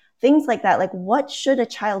 Things like that. Like, what should a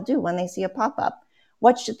child do when they see a pop-up?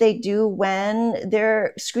 What should they do when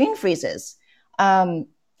their screen freezes?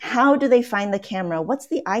 How do they find the camera? What's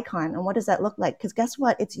the icon and what does that look like? Because guess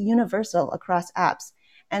what? It's universal across apps.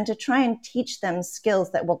 And to try and teach them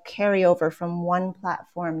skills that will carry over from one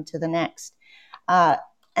platform to the next.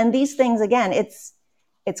 And these things, again, it's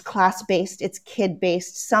class-based, it's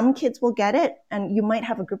kid-based. Some kids will get it, and you might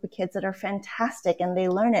have a group of kids that are fantastic and they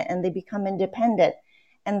learn it and they become independent.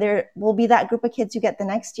 And there will be that group of kids you get the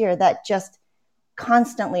next year that just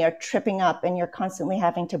constantly are tripping up, and you're constantly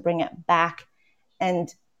having to bring it back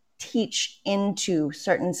and teach into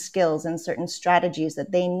certain skills and certain strategies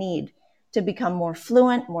that they need to become more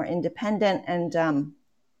fluent, more independent, and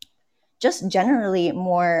just generally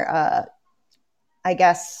more, I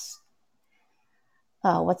guess,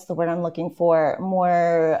 what's the word I'm looking for?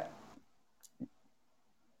 More,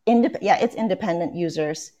 it's independent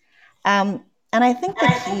users. And I think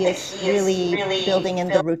the key is really building in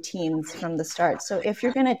the routines from the start. So if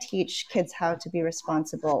you're going to teach kids how to be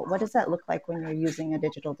responsible, what does that look like when you're using a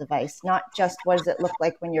digital device? Not just what does it look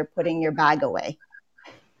like when you're putting your bag away?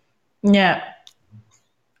 Yeah.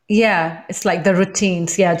 Yeah. It's like the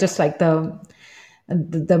routines. Yeah. Just like the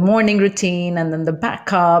morning routine and then the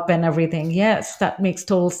backup and everything. Yes, that makes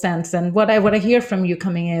total sense. And what I hear from you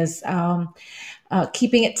coming is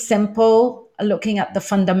keeping it simple, looking at the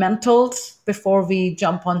fundamentals before we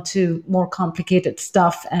jump onto more complicated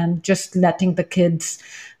stuff, and just letting the kids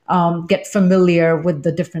get familiar with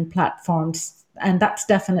the different platforms. And that's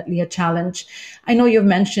definitely a challenge. I know you've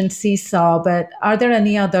mentioned Seesaw, but are there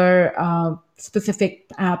any other specific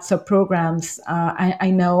apps or programs?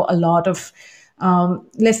 I know a lot of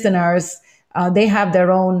listeners, they have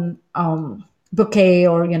their own bouquet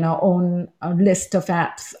or own list of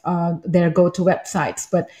apps, their go-to websites.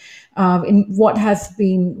 But in what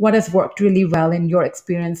has worked really well in your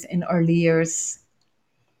experience in early years?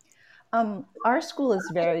 Our school is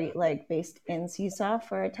very based in Seesaw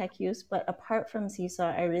for tech use, but apart from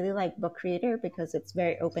Seesaw, I really like Book Creator because it's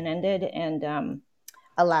very open-ended and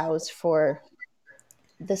allows for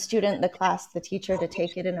the student, the class, the teacher to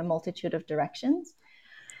take it in a multitude of directions.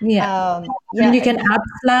 And you can app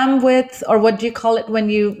slam with, or what do you call it when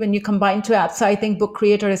you combine two apps? So I think Book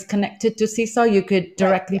Creator is connected to Seesaw. You could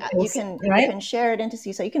directly post, you can share it into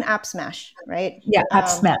Seesaw. You can app smash, right? Yeah, app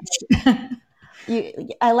smash.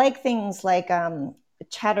 I like things like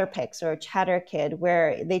ChatterPix or ChatterKid,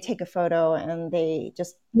 where they take a photo and they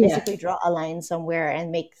just basically draw a line somewhere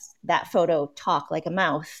and make that photo talk like a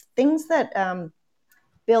mouth. Things that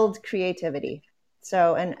build creativity.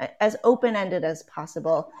 So, and as open-ended as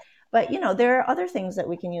possible. But, there are other things that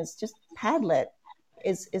we can use. Just Padlet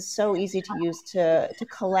is so easy to use to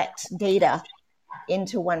collect data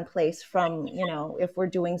into one place from, if we're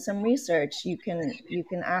doing some research, you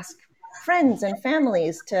can ask friends and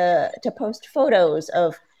families to post photos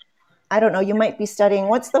of, I don't know, you might be studying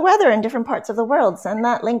what's the weather in different parts of the world. Send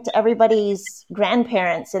that link to everybody's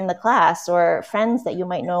grandparents in the class or friends that you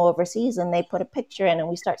might know overseas, and they put a picture in and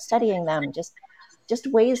we start studying them. Just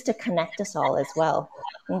ways to connect us all as well.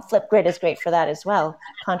 And Flipgrid is great for that as well,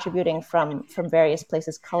 contributing from various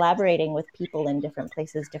places, collaborating with people in different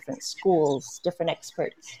places, different schools, different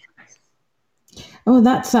experts. Oh,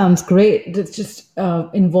 that sounds great. It's just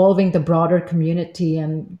involving the broader community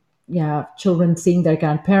and children seeing their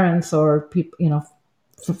grandparents or people,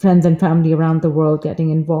 friends and family around the world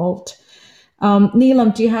getting involved.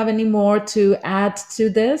 Neelam, do you have any more to add to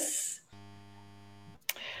this?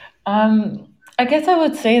 I guess I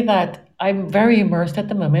would say that I'm very immersed at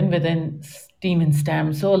the moment within STEAM and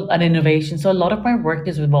STEM, and innovation. So a lot of my work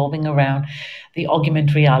is revolving around the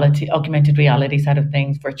augmented reality side of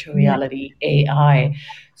things, virtual reality, AI.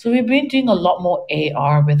 So we've been doing a lot more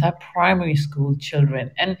AR with our primary school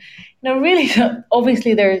children. And really,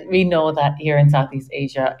 obviously, we know that here in Southeast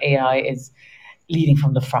Asia, AI is leading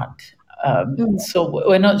from the front. So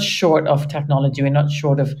we're not short of technology. We're not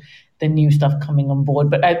short of the new stuff coming on board.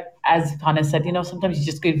 But as Hannah said, sometimes you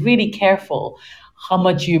just get really careful how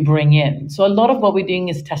much you bring in. So a lot of what we're doing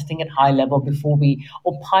is testing at high level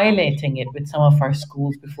or piloting it with some of our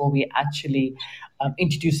schools before we actually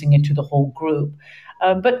introducing it to the whole group.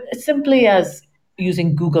 But simply as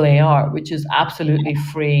using Google AR, which is absolutely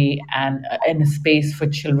free and in a space for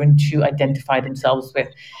children to identify themselves with,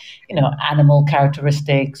 animal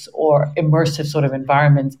characteristics or immersive sort of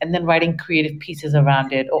environments, and then writing creative pieces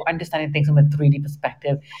around it or understanding things from a 3D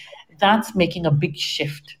perspective. That's making a big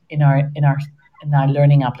shift in our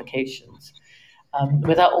learning applications.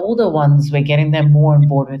 With our older ones, we're getting them more on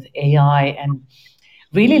board with AI and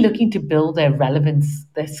really looking to build their relevance,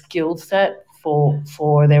 their skill set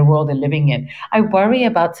for their world they're living in. I worry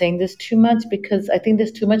about saying this too much because I think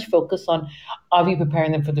there's too much focus on are we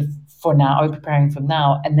preparing them for now, are we preparing for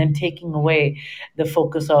now, and then taking away the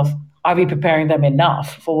focus of are we preparing them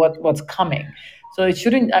enough for what's coming. So it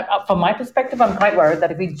shouldn't, from my perspective, I'm quite worried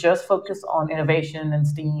that if we just focus on innovation and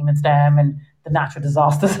STEAM and STEM and the natural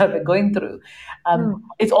disasters that we're going through,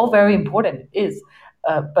 it's all very important, it is.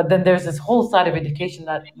 But then there's this whole side of education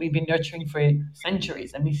that we've been nurturing for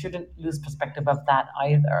centuries, and we shouldn't lose perspective of that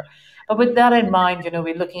either. But with that in mind,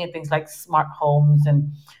 we're looking at things like smart homes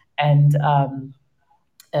and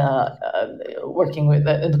working with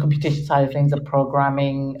the computation side of things, the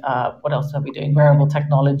programming. What else are we doing? Wearable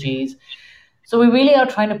technologies. So we really are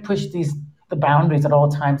trying to push the boundaries at all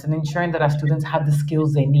times and ensuring that our students have the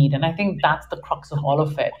skills they need. And I think that's the crux of all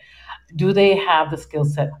of it. Do they have the skill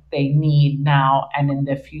set they need now and in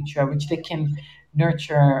their future, which they can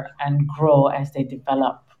nurture and grow as they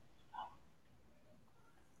develop?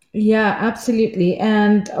 Yeah, absolutely.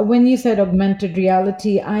 And when you said augmented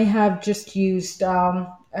reality, I have just used,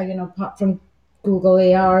 apart from Google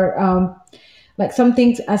AR, like some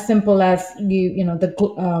things as simple as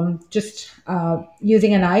just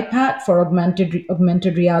using an iPad for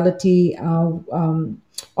augmented reality on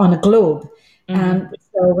a globe. And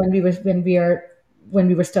so when we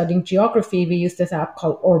were studying geography, we used this app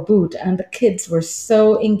called Orbit, and the kids were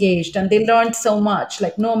so engaged and they learned so much.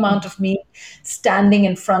 Like no amount of me standing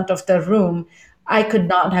in front of the room, I could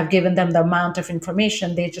not have given them the amount of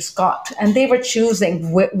information they just got. And they were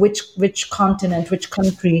choosing which continent, which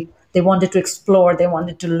country they wanted to explore. They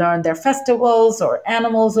wanted to learn their festivals or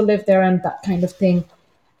animals who live there and that kind of thing.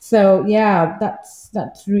 So yeah,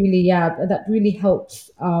 that really helps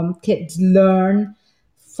kids learn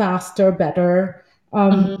faster, better.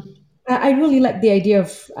 I really like the idea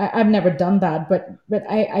of. I've never done that, but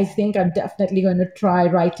I think I'm definitely going to try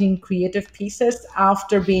writing creative pieces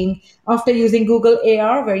after using Google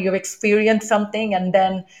AR, where you experience something and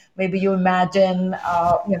then maybe you imagine,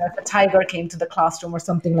 if a tiger came to the classroom or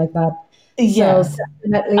something like that. Yes, So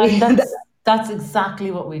definitely, and that's exactly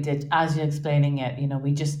what we did as you're explaining it.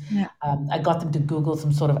 We just yeah, I got them to Google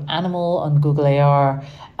some sort of animal on Google AR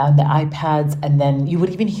and the iPads, and then you would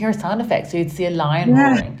even hear sound effects. So you'd see a lion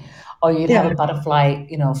yeah, roaring, or you'd have yeah, a butterfly,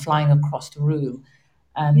 flying across the room,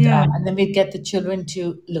 yeah. and then we'd get the children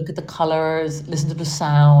to look at the colors, listen to the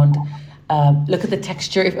sound. Look at the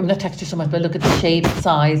texture, not texture so much, but look at the shape,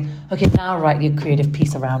 size. Okay, now write your creative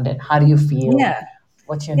piece around it. How do you feel? Yeah,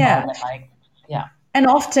 What's your yeah. environment like? Yeah. And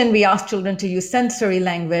often we ask children to use sensory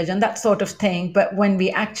language and that sort of thing. But when we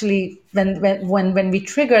actually, when we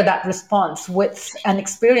trigger that response with an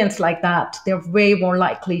experience like that, they're way more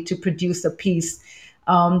likely to produce a piece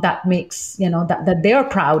that makes, that they're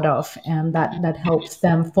proud of and that helps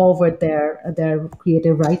them forward their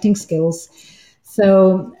creative writing skills.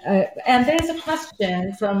 So, and there's a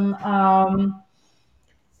question from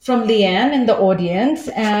Leanne in the audience,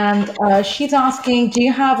 and she's asking, do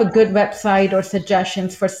you have a good website or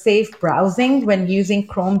suggestions for safe browsing when using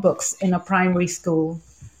Chromebooks in a primary school?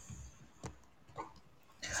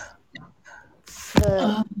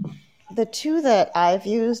 The two that I've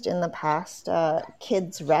used in the past,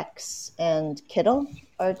 Kids Rex and Kiddle,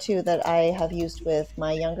 are two that I have used with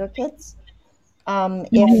my younger kids.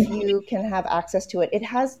 If you can have access to it, it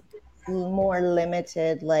has more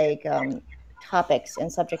limited topics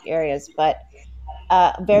and subject areas, but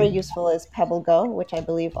very useful is Pebble Go, which I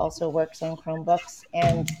believe also works on Chromebooks.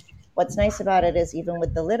 And what's nice about it is even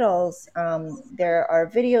with the littles, there are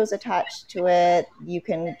videos attached to it. You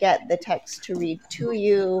can get the text to read to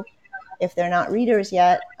you if they're not readers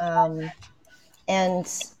yet. And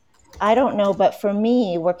I don't know, but for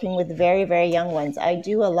me, working with very, very young ones, I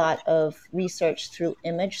do a lot of research through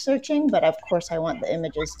image searching, but of course I want the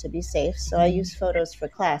images to be safe. So I use Photos for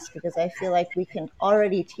Class because I feel like we can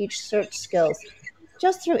already teach search skills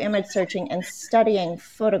just through image searching and studying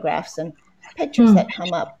photographs and pictures that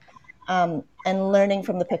come up, and learning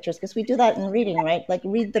from the pictures, because we do that in reading, right? Like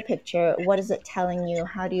read the picture. What is it telling you?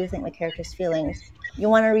 How do you think the character's feeling? You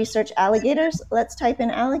want to research alligators? Let's type in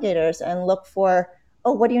alligators and look for,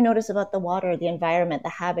 oh, what do you notice about the water, the environment, the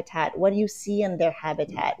habitat? What do you see in their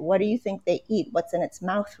habitat? What do you think they eat? What's in its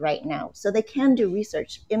mouth right now? So they can do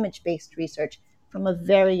research, image-based research from a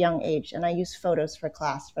very young age. And I use Photos for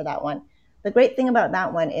Class for that one. The great thing about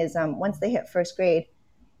that one is once they hit first grade,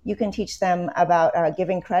 you can teach them about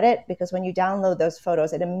giving credit, because when you download those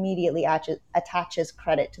photos, it immediately attaches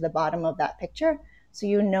credit to the bottom of that picture, so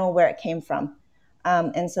you know where it came from.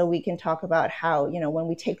 And so we can talk about how, when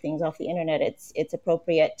we take things off the internet, it's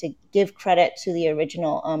appropriate to give credit to the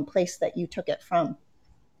original place that you took it from.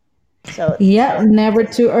 So yeah, never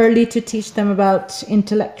too early to teach them about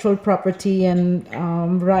intellectual property and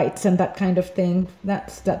rights and that kind of thing.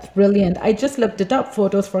 That's brilliant. I just looked it up,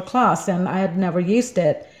 Photos for Class, and I had never used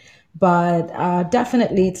it, but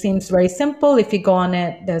definitely it seems very simple. If you go on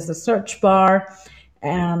it, there's a search bar,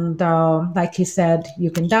 and like you said, you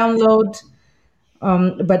can download,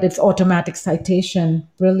 but it's automatic citation.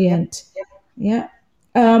 Brilliant. Yeah.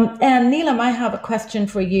 And Neelam, I have a question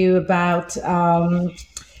for you about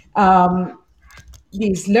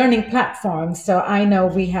these learning platforms. So I know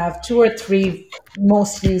we have 2 or 3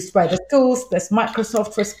 most used by the schools. There's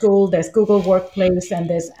Microsoft for School, there's Google Workplace, and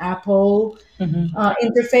there's Apple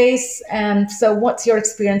interface. And so, what's your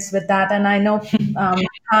experience with that? And I know,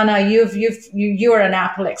 Hannah, you're an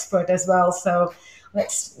Apple expert as well. So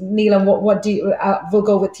Neelam, what do you? We'll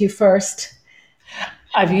go with you first.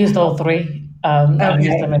 I've used all 3. I've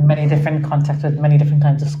used them in many different contexts with many different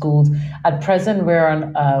kinds of schools. At present, we're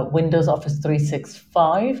on Windows Office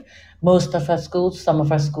 365. Most of our schools, some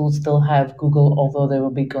of our schools still have Google, although they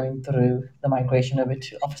will be going through the migration over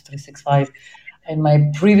to Office 365. In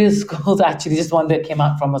my previous schools, actually, just one that came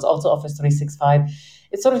out from was also Office 365.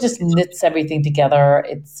 It sort of just knits everything together.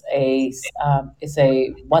 It's a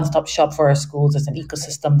one-stop shop for our schools. It's an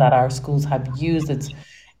ecosystem that our schools have used. It's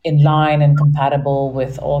in line and compatible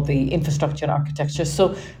with all the infrastructure and architecture.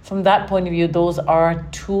 So from that point of view, those are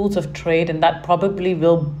tools of trade, and that probably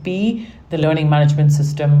will be the learning management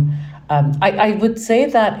system. I would say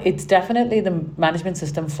that it's definitely the management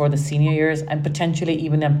system for the senior years and potentially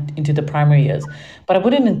even into the primary years. But I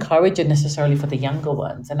wouldn't encourage it necessarily for the younger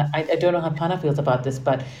ones. And I don't know how Panna feels about this,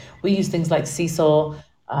 but we use things like Seesaw.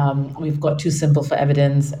 We've got Too Simple for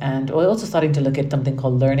Evidence, and we're also starting to look at something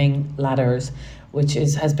called Learning Ladders, which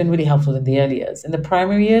has been really helpful in the early years. In the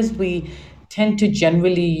primary years, we tend to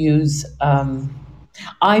generally use,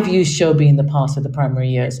 I've used Shobi in the past at the primary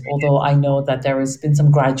years, although I know that there has been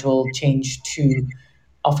some gradual change to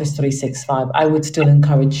Office 365. I would still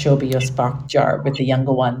encourage Shobi or SparkJar with the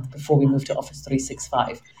younger ones before we move to Office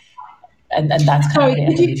 365. And that's kind Sorry, of the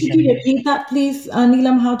could evolution. you repeat that, please,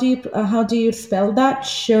 Neelam? How do you spell that?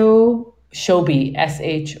 Shobi, SHOWBIE.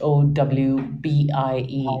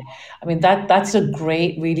 I mean, that's a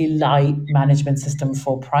great, really light management system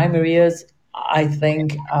for primary years. I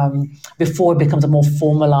think before it becomes a more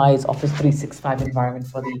formalized Office 365 environment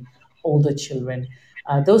for the older children.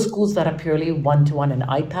 Those schools that are purely one-to-one and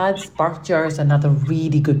iPads, SparkJar is another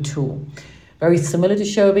really good tool. Very similar to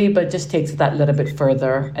Shobi, but just takes it that little bit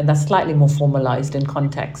further, and that's slightly more formalized in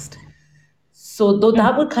context. So though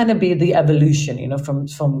that would kind of be the evolution, from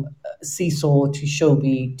Seesaw to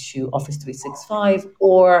Shobi to Office 365,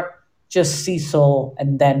 or just Seesaw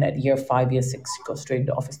and then at year 5, year 6, go straight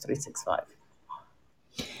into Office 365.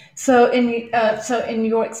 So in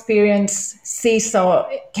your experience, Seesaw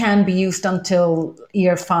can be used until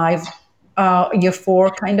year 5, year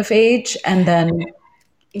 4 kind of age, and then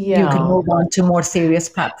you can move on to more serious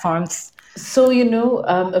platforms. So,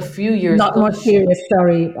 a few years Not ago... more serious,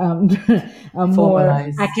 sorry. More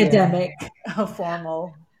academic,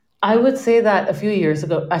 formal. I would say that a few years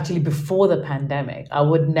ago, actually before the pandemic, I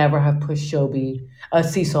would never have pushed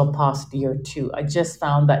Seesaw past year 2. I just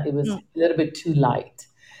found that it was a little bit too light.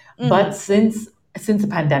 But since the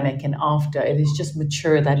pandemic and after, it has just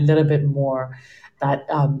matured that little bit more, that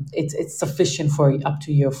it's sufficient for up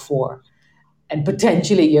to year 4. And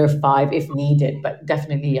potentially year 5 if needed, but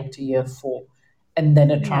definitely up to year 4. And then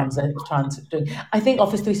a transit. I think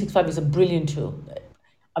Office 365 is a brilliant tool.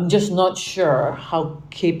 I'm just not sure how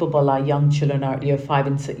capable our young children are at year 5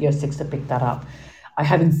 and year 6 to pick that up. I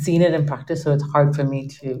haven't seen it in practice, so it's hard for me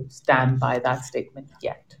to stand by that statement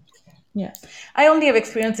yet. Yeah, I only have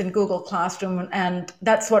experience in Google Classroom, and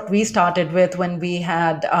that's what we started with when we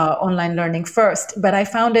had online learning first. But I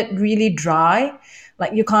found it really dry.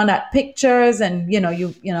 Like, you can't add pictures, and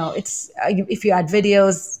it's if you add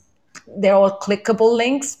videos, they're all clickable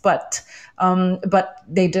links, but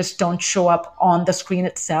they just don't show up on the screen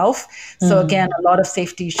itself. So again, a lot of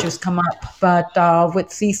safety issues come up. But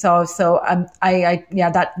with Seesaw,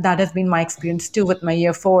 that has been my experience too with my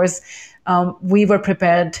year 4s. We were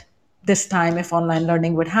prepared this time if online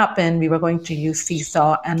learning would happen. We were going to use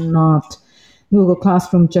Seesaw and not Google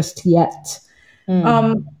Classroom just yet.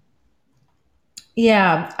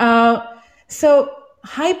 So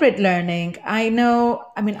hybrid learning, I've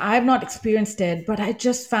not experienced it, but I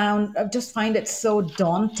just find it so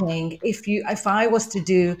daunting. If I was to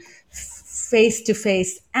do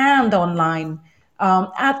face-to-face and online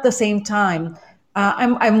at the same time,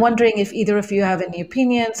 I'm wondering if either of you have any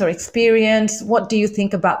opinions or experience. What do you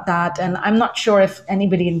think about that? And I'm not sure if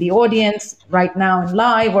anybody in the audience right now in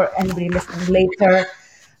live or anybody listening later,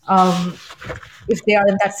 if they are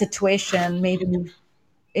in that situation, maybe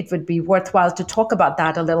it would be worthwhile to talk about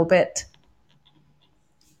that a little bit.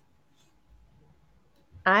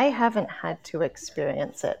 I haven't had to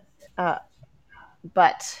experience it,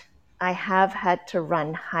 but I have had to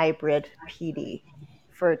run hybrid PD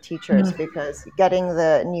for teachers because getting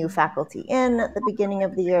the new faculty in at the beginning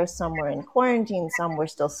of the year, some were in quarantine, some were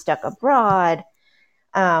still stuck abroad.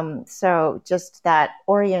 So just that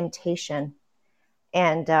orientation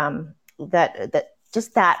and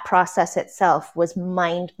that process itself was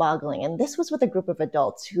mind-boggling. And this was with a group of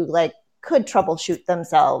adults who could troubleshoot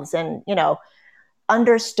themselves and,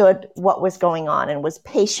 understood what was going on and was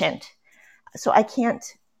patient. So I can't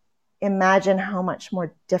imagine how much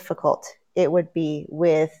more difficult it would be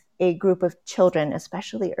with a group of children,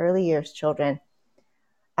 especially early years children.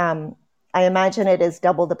 I imagine it is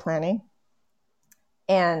double the planning.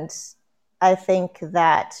 And I think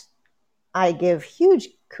that I give huge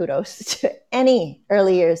kudos to any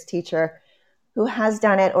early years teacher who has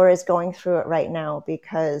done it or is going through it right now,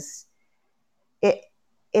 because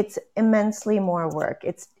it's immensely more work.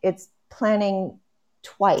 It's planning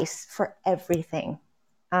twice for everything.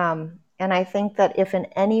 And I think that if in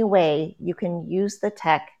any way you can use the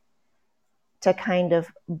tech to kind of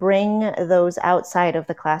bring those outside of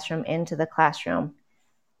the classroom into the classroom,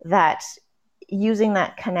 that using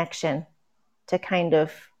that connection to kind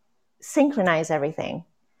of synchronize everything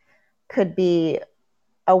could be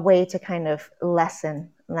a way to kind of lessen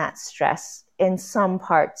that stress in some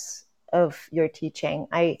parts of your teaching.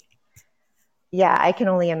 I can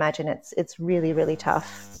only imagine it's really, really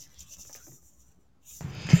tough.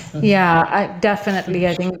 Yeah, I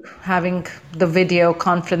think having the video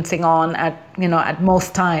conferencing on at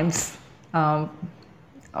most times or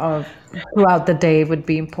throughout the day would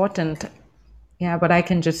be important. Yeah, but I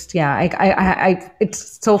can just, I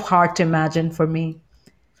it's so hard to imagine for me.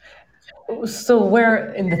 So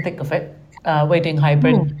we're in the thick of it. We're doing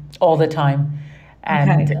hybrid all the time.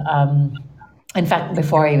 And in fact,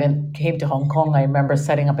 before I even came to Hong Kong, I remember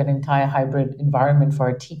setting up an entire hybrid environment for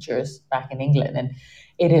our teachers back in England. And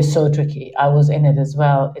it is so tricky. I was in it as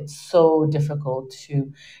well. It's so difficult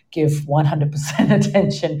to give 100%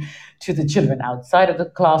 attention to the children outside of the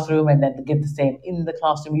classroom and then to give the same in the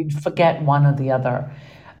classroom. You'd forget one or the other.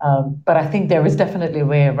 But I think there is definitely a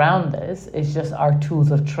way around this. It's just our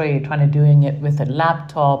tools of trade, trying to doing it with a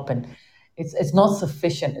laptop, and it's not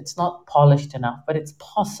sufficient. It's not polished enough, but it's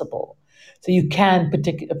possible. So you can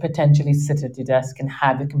potentially sit at your desk and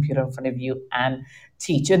have your computer in front of you and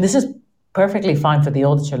teach. And this is perfectly fine for the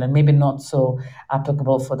older children, maybe not so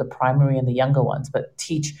applicable for the primary and the younger ones, but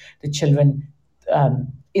teach the children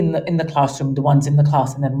in the classroom, the ones in the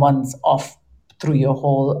class, and then ones off through your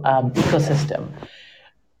whole ecosystem.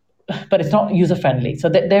 But it's not user-friendly. So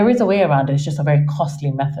there is a way around it. It's just a very costly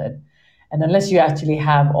method. And unless you actually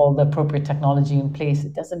have all the appropriate technology in place,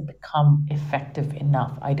 it doesn't become effective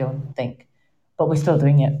enough, I don't think. But we're still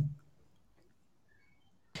doing it.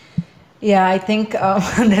 Yeah, I think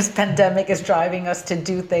this pandemic is driving us to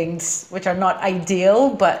do things which are not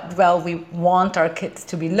ideal, but, we want our kids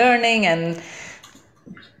to be learning and,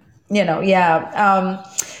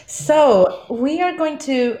 So we are going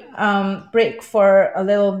to break for a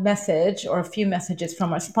little message or a few messages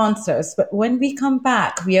from our sponsors. But when we come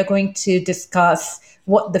back, we are going to discuss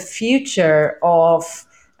what the future of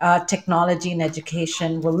technology in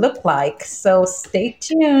education will look like. So stay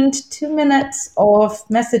tuned, 2 minutes of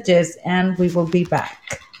messages, and we will be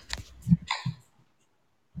back.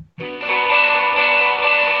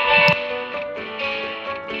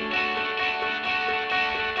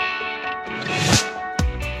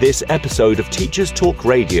 This episode of Teachers Talk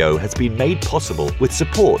Radio has been made possible with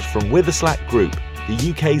support from Witherslack Group, the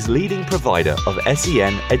UK's leading provider of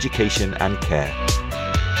SEN education and care.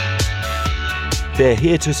 They're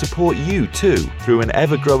here to support you too through an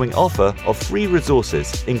ever-growing offer of free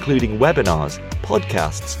resources, including webinars,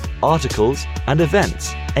 podcasts, articles, and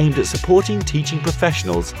events aimed at supporting teaching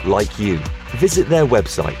professionals like you. Visit their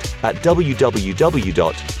website at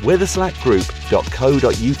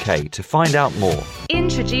www.witherslackgroup.co.uk to find out more.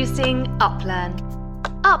 Introducing UpLearn.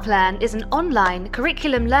 UpLearn is an online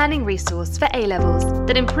curriculum learning resource for A-levels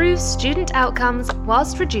that improves student outcomes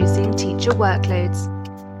whilst reducing teacher workloads.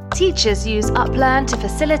 Teachers use UpLearn to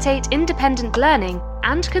facilitate independent learning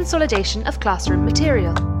and consolidation of classroom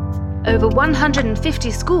material. Over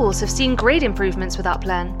 150 schools have seen grade improvements with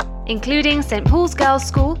UpLearn, including St Paul's Girls'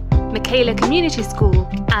 School, Michaela Community School,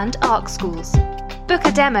 and ARC schools. Book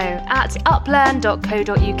a demo at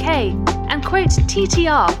uplearn.co.uk and quote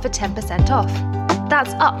TTR for 10% off.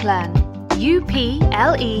 That's Uplearn,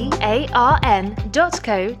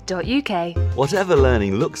 uplearn.co.uk. Whatever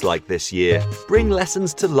learning looks like this year, bring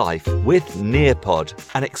lessons to life with Nearpod.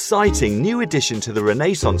 An exciting new addition to the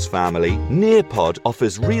Renaissance family, Nearpod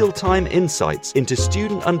offers real-time insights into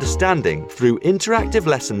student understanding through interactive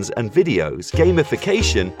lessons and videos,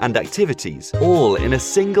 gamification and activities, all in a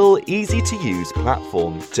single, easy-to-use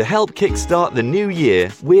platform. To help kickstart the new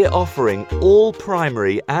year, we're offering all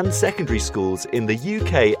primary and secondary schools in the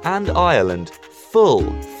UK and Ireland full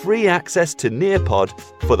free access to Nearpod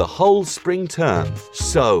for the whole spring term.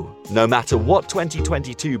 So, no matter what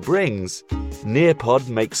 2022 brings, Nearpod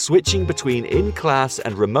makes switching between in-class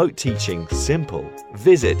and remote teaching simple.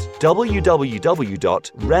 Visit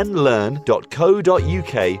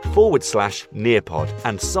www.renlearn.co.uk/Nearpod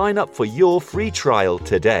and sign up for your free trial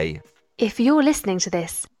today. If you're listening to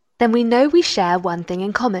this, then we know we share one thing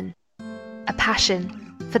in common: a passion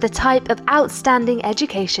for the type of outstanding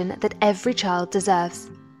education that every child deserves.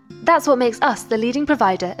 That's what makes us the leading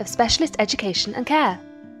provider of specialist education and care.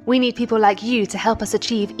 We need people like you to help us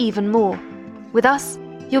achieve even more. With us,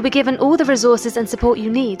 you'll be given all the resources and support you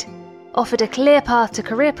need, offered a clear path to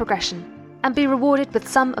career progression, and be rewarded with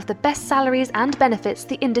some of the best salaries and benefits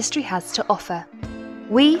the industry has to offer.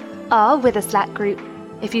 We are Witherslack Group.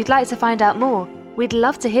 If you'd like to find out more, we'd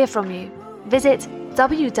love to hear from you. Visit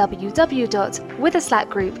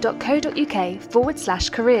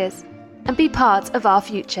www.witherslackgroup.co.uk/careers and be part of our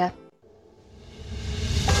future.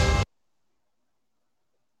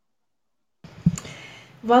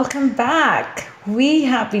 Welcome back. We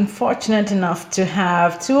have been fortunate enough to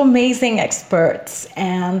have two amazing experts,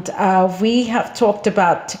 and we have talked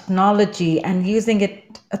about technology and using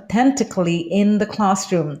it authentically in the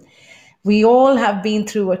classroom. We all have been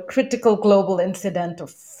through a critical global incident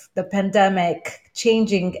of the pandemic,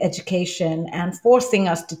 changing education and forcing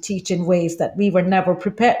us to teach in ways that we were never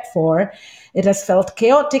prepared for. It has felt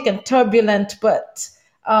chaotic and turbulent, but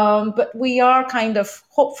we are kind of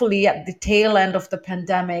hopefully at the tail end of the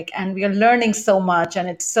pandemic, and we are learning so much, and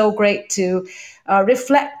it's so great to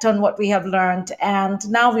reflect on what we have learned. And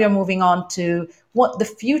now we are moving on to what the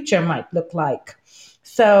future might look like.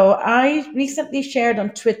 So I recently shared on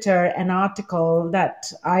Twitter an article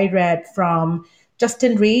that I read from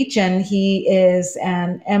Justin Reach, and he is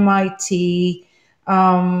an MIT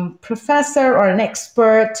professor or an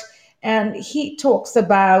expert, and he talks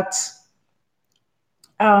about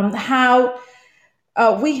how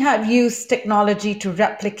we have used technology to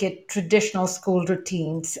replicate traditional school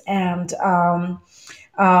routines, and are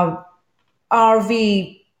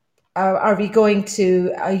we going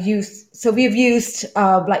to use? So we've used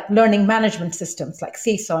like learning management systems like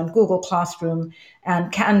Seesaw and Google Classroom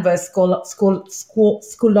and Canvas, I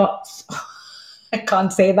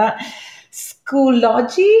can't say that.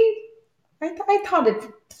 Schoology. I thought it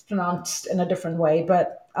was pronounced in a different way,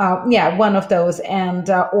 but one of those.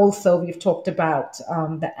 And also we've talked about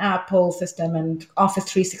the Apple system and Office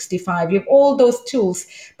 365. You have all those tools,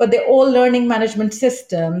 but they're all learning management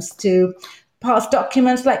systems to pass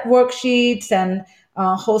documents like worksheets and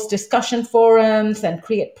host discussion forums and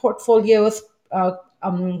create portfolios,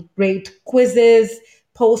 grade quizzes,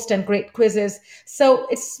 post and grade quizzes. So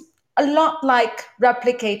it's a lot like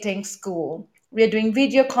replicating school. We're doing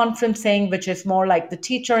video conferencing, which is more like the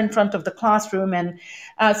teacher in front of the classroom. And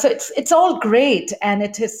so it's all great. And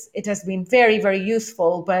it has been very, very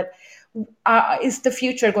useful. But is the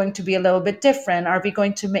future going to be a little bit different? Are we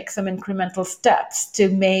going to make some incremental steps to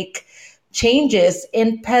make changes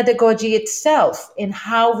in pedagogy itself, in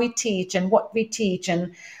how we teach and what we teach?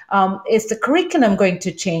 And is the curriculum going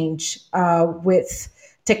to change with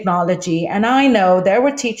technology? And I know there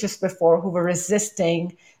were teachers before who were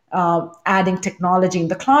resisting adding technology in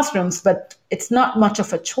the classrooms, but it's not much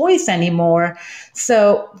of a choice anymore.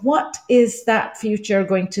 So what is that future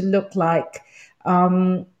going to look like?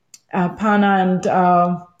 Panna and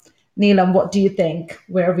Neelam, what do you think,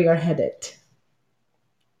 where we are headed?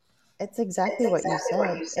 It's exactly what you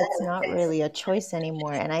said. It's not really a choice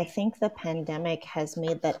anymore. And I think the pandemic has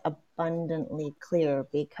made that abundantly clear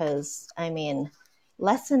because,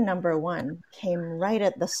 lesson number 1 came right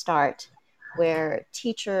at the start, where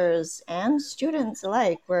teachers and students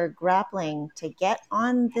alike were grappling to get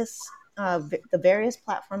on the various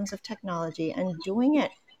platforms of technology and doing it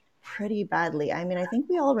pretty badly. I think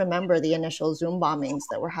we all remember the initial Zoom bombings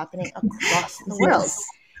that were happening across the world.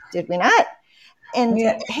 Did we not? And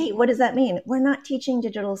hey, what does that mean? We're not teaching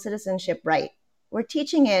digital citizenship right. We're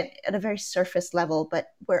teaching it at a very surface level, but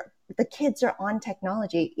where the kids are on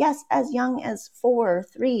technology, yes, as young as 4,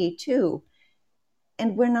 3, 2.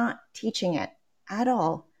 and we're not teaching it at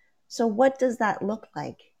all. So what does that look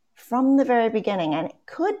like from the very beginning? And it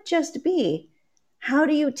could just be, how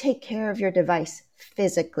do you take care of your device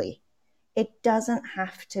physically? It doesn't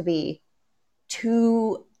have to be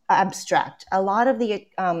too abstract. A lot of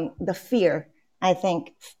the fear, I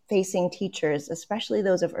think, facing teachers, especially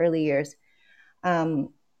those of early years,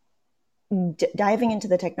 diving into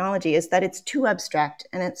the technology, is that it's too abstract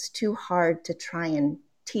and it's too hard to try and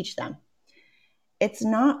teach them. It's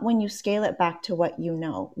not when you scale it back to what you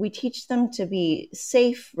know. We teach them to be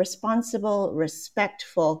safe, responsible,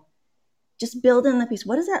 respectful. Just build in the piece.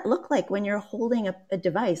 What does that look like when you're holding a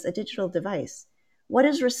device, a digital device? What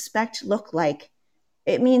does respect look like?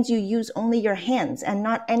 It means you use only your hands and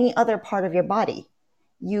not any other part of your body.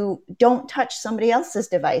 You don't touch somebody else's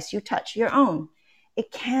device. You touch your own.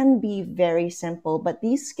 It can be very simple, but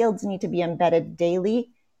these skills need to be embedded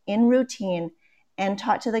daily in routine and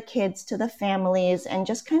taught to the kids, to the families, and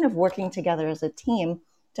just kind of working together as a team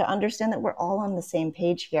to understand that we're all on the same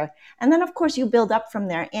page here. And then, of course, you build up from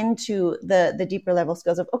there into the deeper level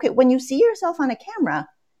skills of, okay, when you see yourself on a camera,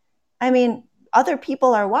 I mean, other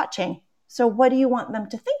people are watching. So what do you want them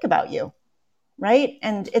to think about you, right?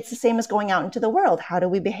 And it's the same as going out into the world. How do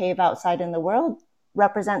we behave outside in the world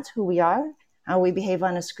represents who we are. How we behave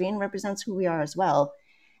on a screen represents who we are as well.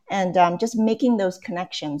 And just making those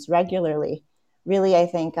connections regularly, really, I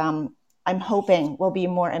think, I'm hoping will be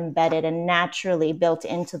more embedded and naturally built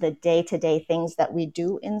into the day-to-day things that we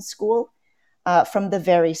do in school from the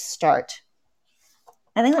very start.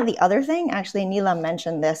 I think that the other thing, actually, Neelam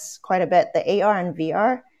mentioned this quite a bit, the AR and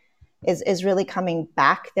VR is really coming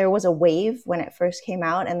back. There was a wave when it first came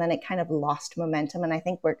out, and then it kind of lost momentum. And I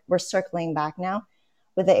think we're circling back now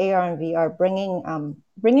with the AR and VR,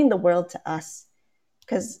 bringing the world to us.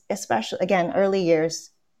 Because especially, again, early years,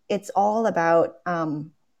 it's all about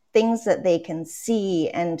things that they can see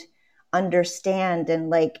and understand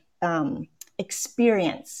and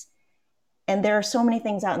experience. And there are so many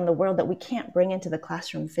things out in the world that we can't bring into the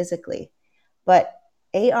classroom physically. But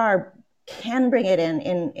AR can bring it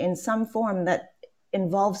in some form that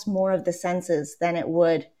involves more of the senses than it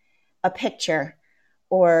would a picture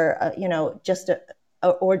or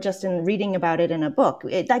just in reading about it in a book.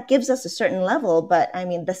 That gives us a certain level, but I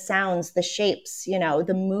mean, the sounds, the shapes,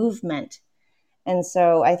 the movement. And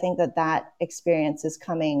so I think that experience is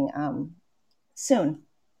coming soon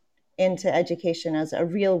into education as a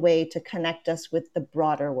real way to connect us with the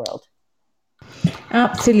broader world.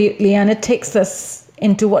 Absolutely. And it takes us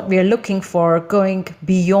into what we're looking for, going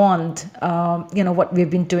beyond, what we've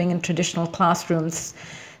been doing in traditional classrooms.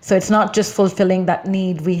 So it's not just fulfilling that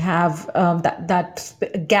need we have, that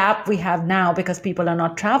gap we have now because people are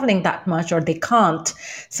not traveling that much or they can't.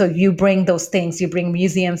 So you bring those things, you bring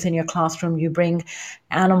museums in your classroom, you bring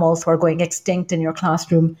animals who are going extinct in your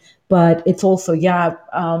classroom. But it's also,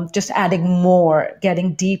 just adding more,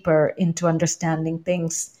 getting deeper into understanding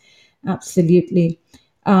things. Absolutely.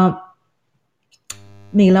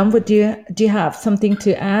 Neelam, do you have something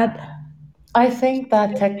to add? I think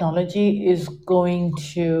that technology is going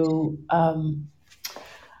to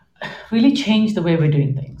really change the way we're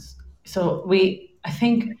doing things. So I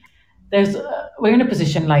think we're in a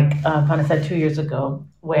position, like Pana said 2 years ago,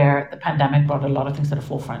 where the pandemic brought a lot of things to the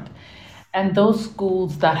forefront. And those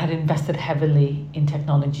schools that had invested heavily in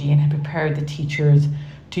technology and had prepared the teachers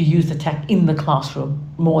to use the tech in the classroom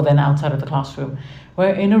more than outside of the classroom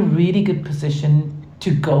were in a really good position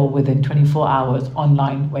to go within 24 hours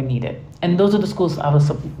online when needed. And those are the schools I was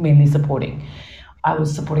mainly supporting. I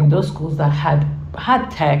was supporting those schools that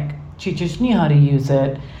had tech, teachers knew how to use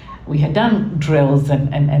it. We had done drills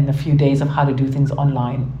and a few days of how to do things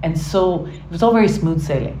online. And so it was all very smooth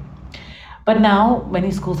sailing. But now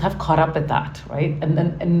many schools have caught up with that, right?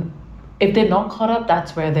 And if they're not caught up,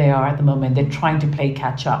 that's where they are at the moment. They're trying to play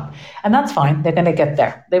catch up. And that's fine. They're going to get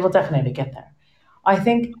there. They will definitely get there. I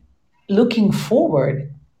think looking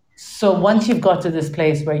forward, so once you've got to this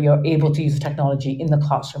place where you're able to use technology in the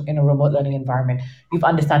classroom, in a remote learning environment, you've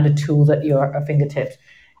understand the tools at your fingertips,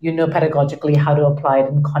 you know pedagogically how to apply it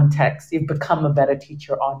in context, you've become a better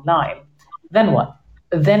teacher online. Then what?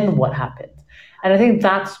 Then what happens? And I think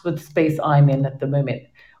that's the space I'm in at the moment.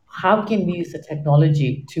 How can we use the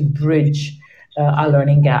technology to bridge our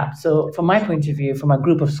learning gap? So from my point of view, from a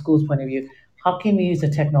group of schools' point of view, how can we use the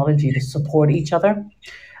technology to support each other?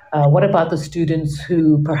 What about the students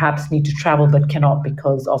who perhaps need to travel but cannot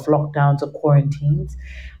because of lockdowns or quarantines?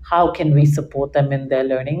 How can we support them in their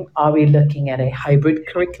learning? Are we looking at a hybrid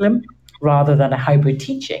curriculum rather than a hybrid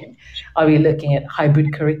teaching? Are we looking at hybrid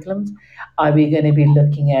curriculums? Are we going to be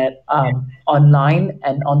looking at online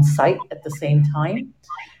and on-site at the same time?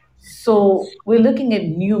 So we're looking at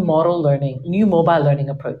new model learning, new mobile learning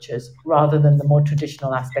approaches rather than the more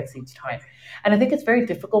traditional aspects each time. And I think it's very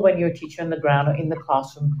difficult when you're a teacher on the ground or in the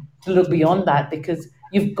classroom to look beyond that, because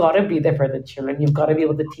you've got to be there for the children. You've got to be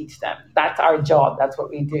able to teach them. That's our job. That's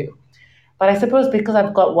what we do. But I suppose because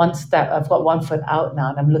I've got one foot out now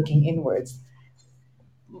and I'm looking inwards,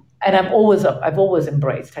 and I've always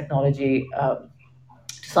embraced technology to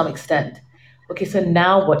some extent. Okay, so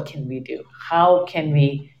now what can we do? How can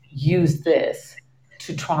we use this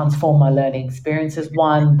to transform our learning experiences?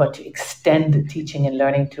 One, but to extend the teaching and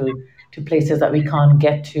learning to places that we can't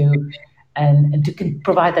get to, and to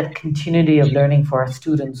provide that continuity of learning for our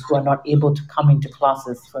students who are not able to come into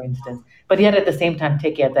classes, for instance, but yet at the same time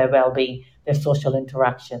take care of their well-being, their social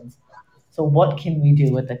interactions. So what can we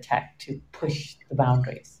do with the tech to push the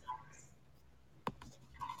boundaries?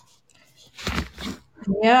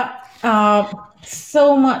 Yeah,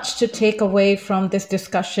 so much to take away from this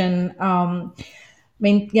discussion.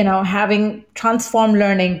 Having transformed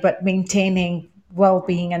learning, but maintaining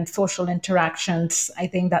well-being and social interactions. I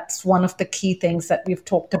think that's one of the key things that we've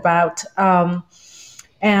talked about. Both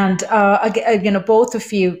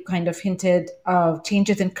of you kind of hinted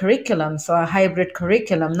changes in curriculum, so a hybrid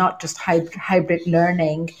curriculum, not just hybrid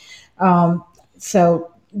learning.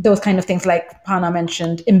 So those kind of things, like Pana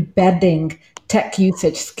mentioned, embedding tech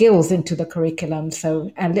usage skills into the curriculum.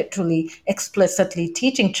 So, and literally explicitly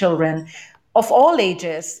teaching children of all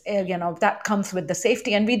ages, that comes with the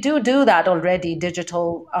safety. And we do that already,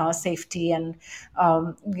 digital safety and,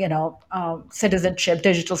 citizenship,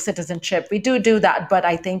 digital citizenship. We do that, but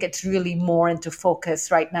I think it's really more into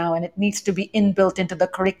focus right now. And it needs to be inbuilt into the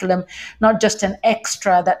curriculum, not just an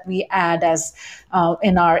extra that we add as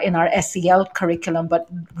in our SEL curriculum, but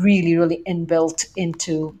really, really inbuilt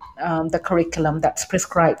into the curriculum that's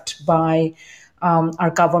prescribed by our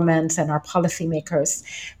governments and our policymakers.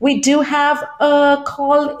 We do have a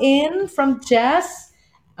call in from Jess.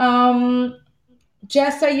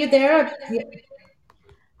 Jess, are you there?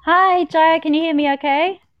 Hi, Jaya, can you hear me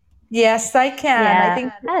okay? Yes, I can. Yeah. I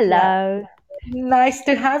think. Hello. Nice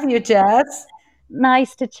to have you, Jess.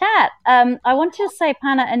 Nice to chat. I want to say,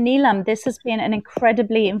 Pana and Neelam, this has been an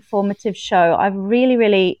incredibly informative show. I've really,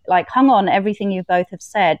 really hung on everything you both have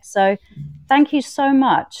said. So thank you so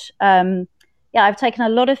much. I've taken a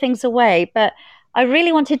lot of things away, but I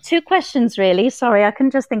really wanted two questions, really. Sorry, I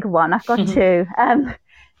couldn't just think of one. I've got two.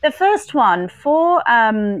 The first one, for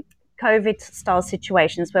COVID-style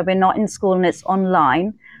situations where we're not in school and it's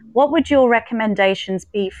online, what would your recommendations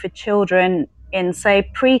be for children in, say,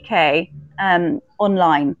 pre-K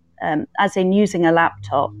online, as in using a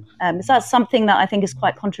laptop? Is that something that I think is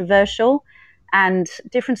quite controversial? And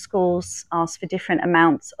different schools ask for different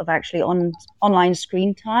amounts of actually online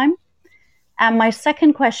screen time. And my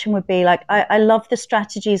second question would be, I love the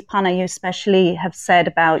strategies, Pana, you especially have said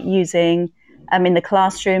about using in the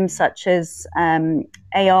classroom, such as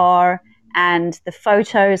AR and the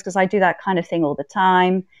photos, because I do that kind of thing all the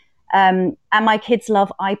time. And my kids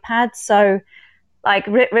love iPads. So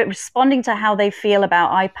responding to how they feel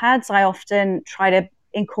about iPads, I often try to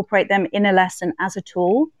incorporate them in a lesson as a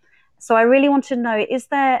tool. So I really want to know, is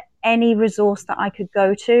there any resource that I could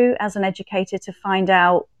go to as an educator to find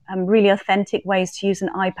out really authentic ways to use an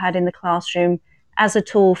iPad in the classroom as a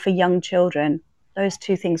tool for young children? Those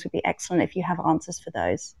two things would be excellent if you have answers for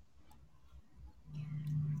those.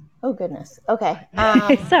 Oh, goodness. Okay.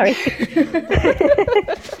 Sorry.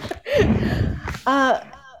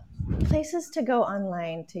 Places to go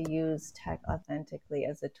online to use tech authentically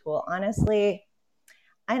as a tool. Honestly,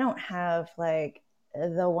 I don't have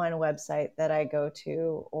the one website that I go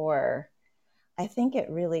to, or I think it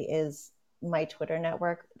really is my Twitter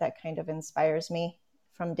network that kind of inspires me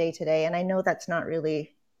from day to day. And I know that's not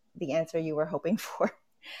really the answer you were hoping for,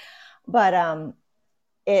 but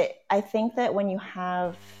I think that when you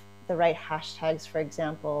have the right hashtags, for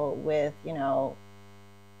example, with,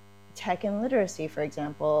 tech and literacy, for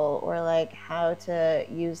example, or how to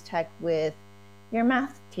use tech with your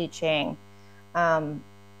math teaching,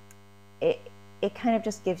 it kind of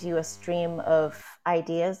just gives you a stream of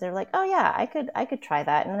ideas. They're like, oh yeah, I could try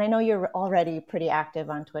that. And I know you're already pretty active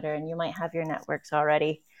on Twitter and you might have your networks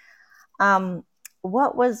already.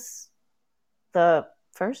 What was the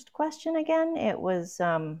first question again? It was,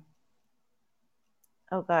 oh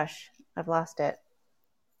gosh, I've lost it.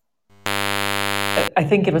 I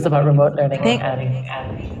think it was about remote learning.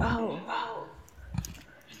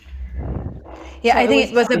 Yeah, I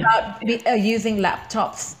think it was about using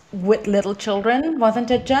laptops with little children,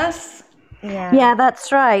 wasn't it, Jess? Yeah,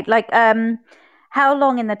 that's right. How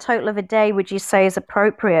long in the total of a day would you say is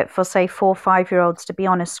appropriate for, say, 4 or 5-year-olds to be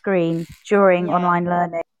on a screen during online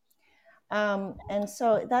learning? And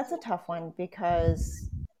so that's a tough one because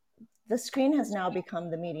the screen has now become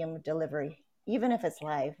the medium of delivery, even if it's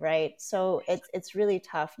live, right? So it's really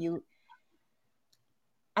tough.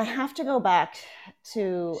 I have to go back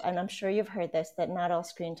to, and I'm sure you've heard this, that not all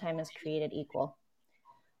screen time is created equal.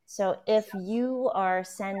 So if you are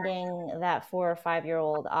sending that 4 or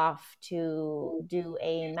 5-year-old off to do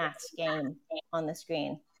a maths game on the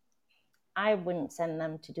screen, I wouldn't send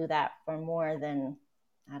them to do that for more than,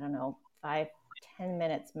 5-10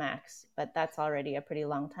 minutes max, but that's already a pretty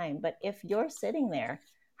long time. But if you're sitting there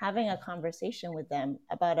having a conversation with them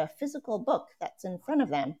about a physical book that's in front of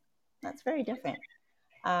them, that's very different.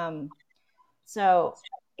 So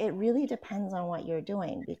it really depends on what you're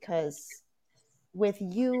doing, because with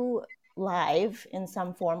you live in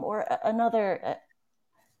some form or another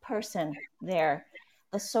person there,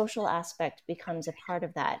 the social aspect becomes a part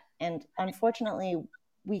of that. And unfortunately,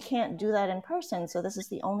 we can't do that in person. So this is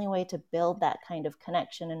the only way to build that kind of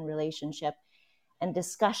connection and relationship and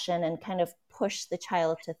discussion and kind of push the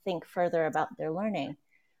child to think further about their learning.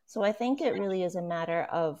 So I think it really is a matter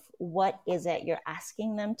of what is it you're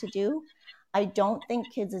asking them to do. I don't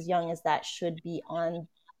think kids as young as that should be on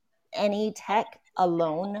any tech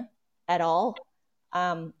alone at all.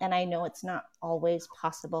 And I know it's not always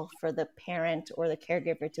possible for the parent or the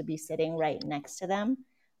caregiver to be sitting right next to them,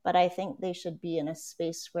 but I think they should be in a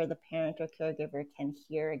space where the parent or caregiver can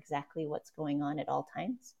hear exactly what's going on at all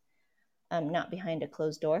times, not behind a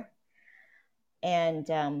closed door. And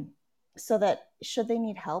so that should they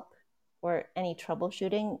need help or any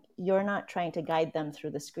troubleshooting, you're not trying to guide them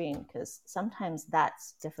through the screen, because sometimes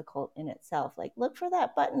that's difficult in itself. Like, look for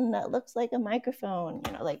that button that looks like a microphone,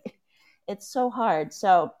 it's so hard.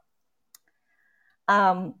 So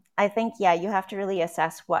I think, you have to really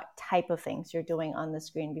assess what type of things you're doing on the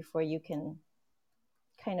screen before you can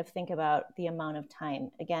kind of think about the amount of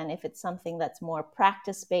time. Again, if it's something that's more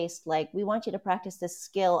practice-based, like we want you to practice this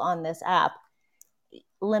skill on this app,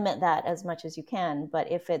 limit that as much as you can.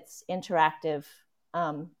 But if it's interactive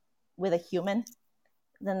with a human,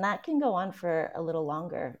 then that can go on for a little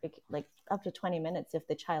longer, like up to 20 minutes if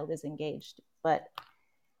the child is engaged, but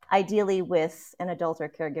ideally with an adult or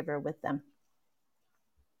caregiver with them.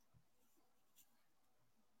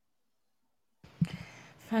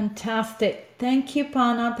 Fantastic. Thank you,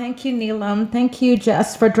 Panna. Thank you, Neelam. Thank you,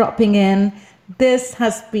 Jess, for dropping in. This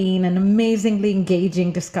has been an amazingly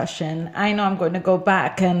engaging discussion. I know I'm going to go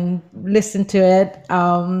back and listen to it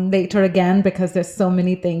later again, because there's so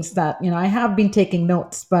many things that, I have been taking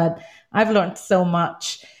notes, but I've learned so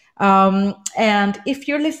much. And if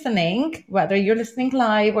you're listening, whether you're listening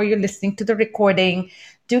live or you're listening to the recording,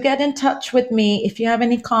 do get in touch with me. If you have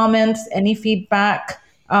any comments, any feedback,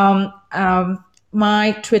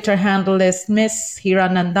 my Twitter handle is Miss Hira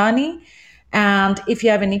Nandani. And if you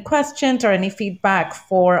have any questions or any feedback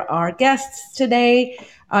for our guests today,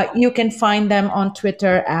 you can find them on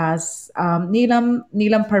Twitter as Neelam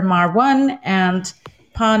Parmar 1 and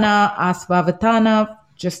Panna Aswavatana,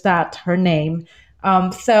 just that, her name.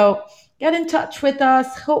 So get in touch with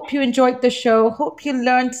us. Hope you enjoyed the show. Hope you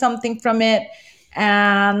learned something from it.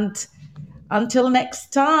 And until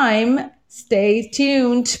next time, stay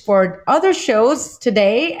tuned for other shows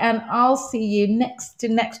today, and I'll see you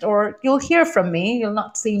next, or you'll hear from me. You'll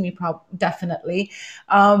not see me definitely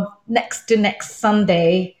next to next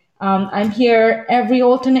Sunday. I'm here every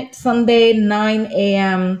alternate Sunday, 9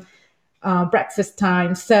 a.m. Breakfast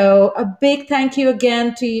time. So a big thank you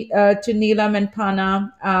again to Neelam and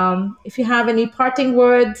Panna. If you have any parting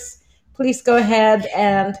words, please go ahead,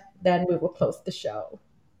 and then we will close the show.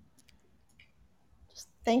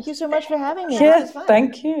 Thank you so much for having me. Yeah,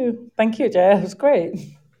 thank you. Thank you, Jay. It was great.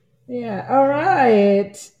 Yeah, all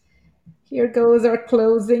right. Here goes our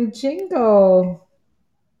closing jingle.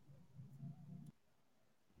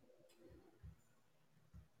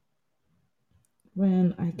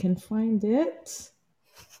 When I can find it.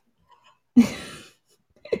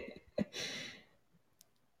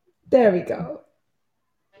 There we go.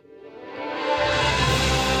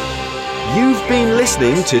 You've been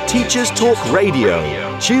listening to Teachers Talk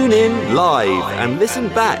Radio. Tune in live and listen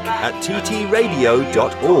back at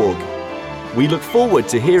ttradio.org. We look forward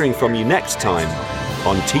to hearing from you next time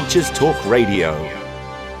on Teachers Talk Radio.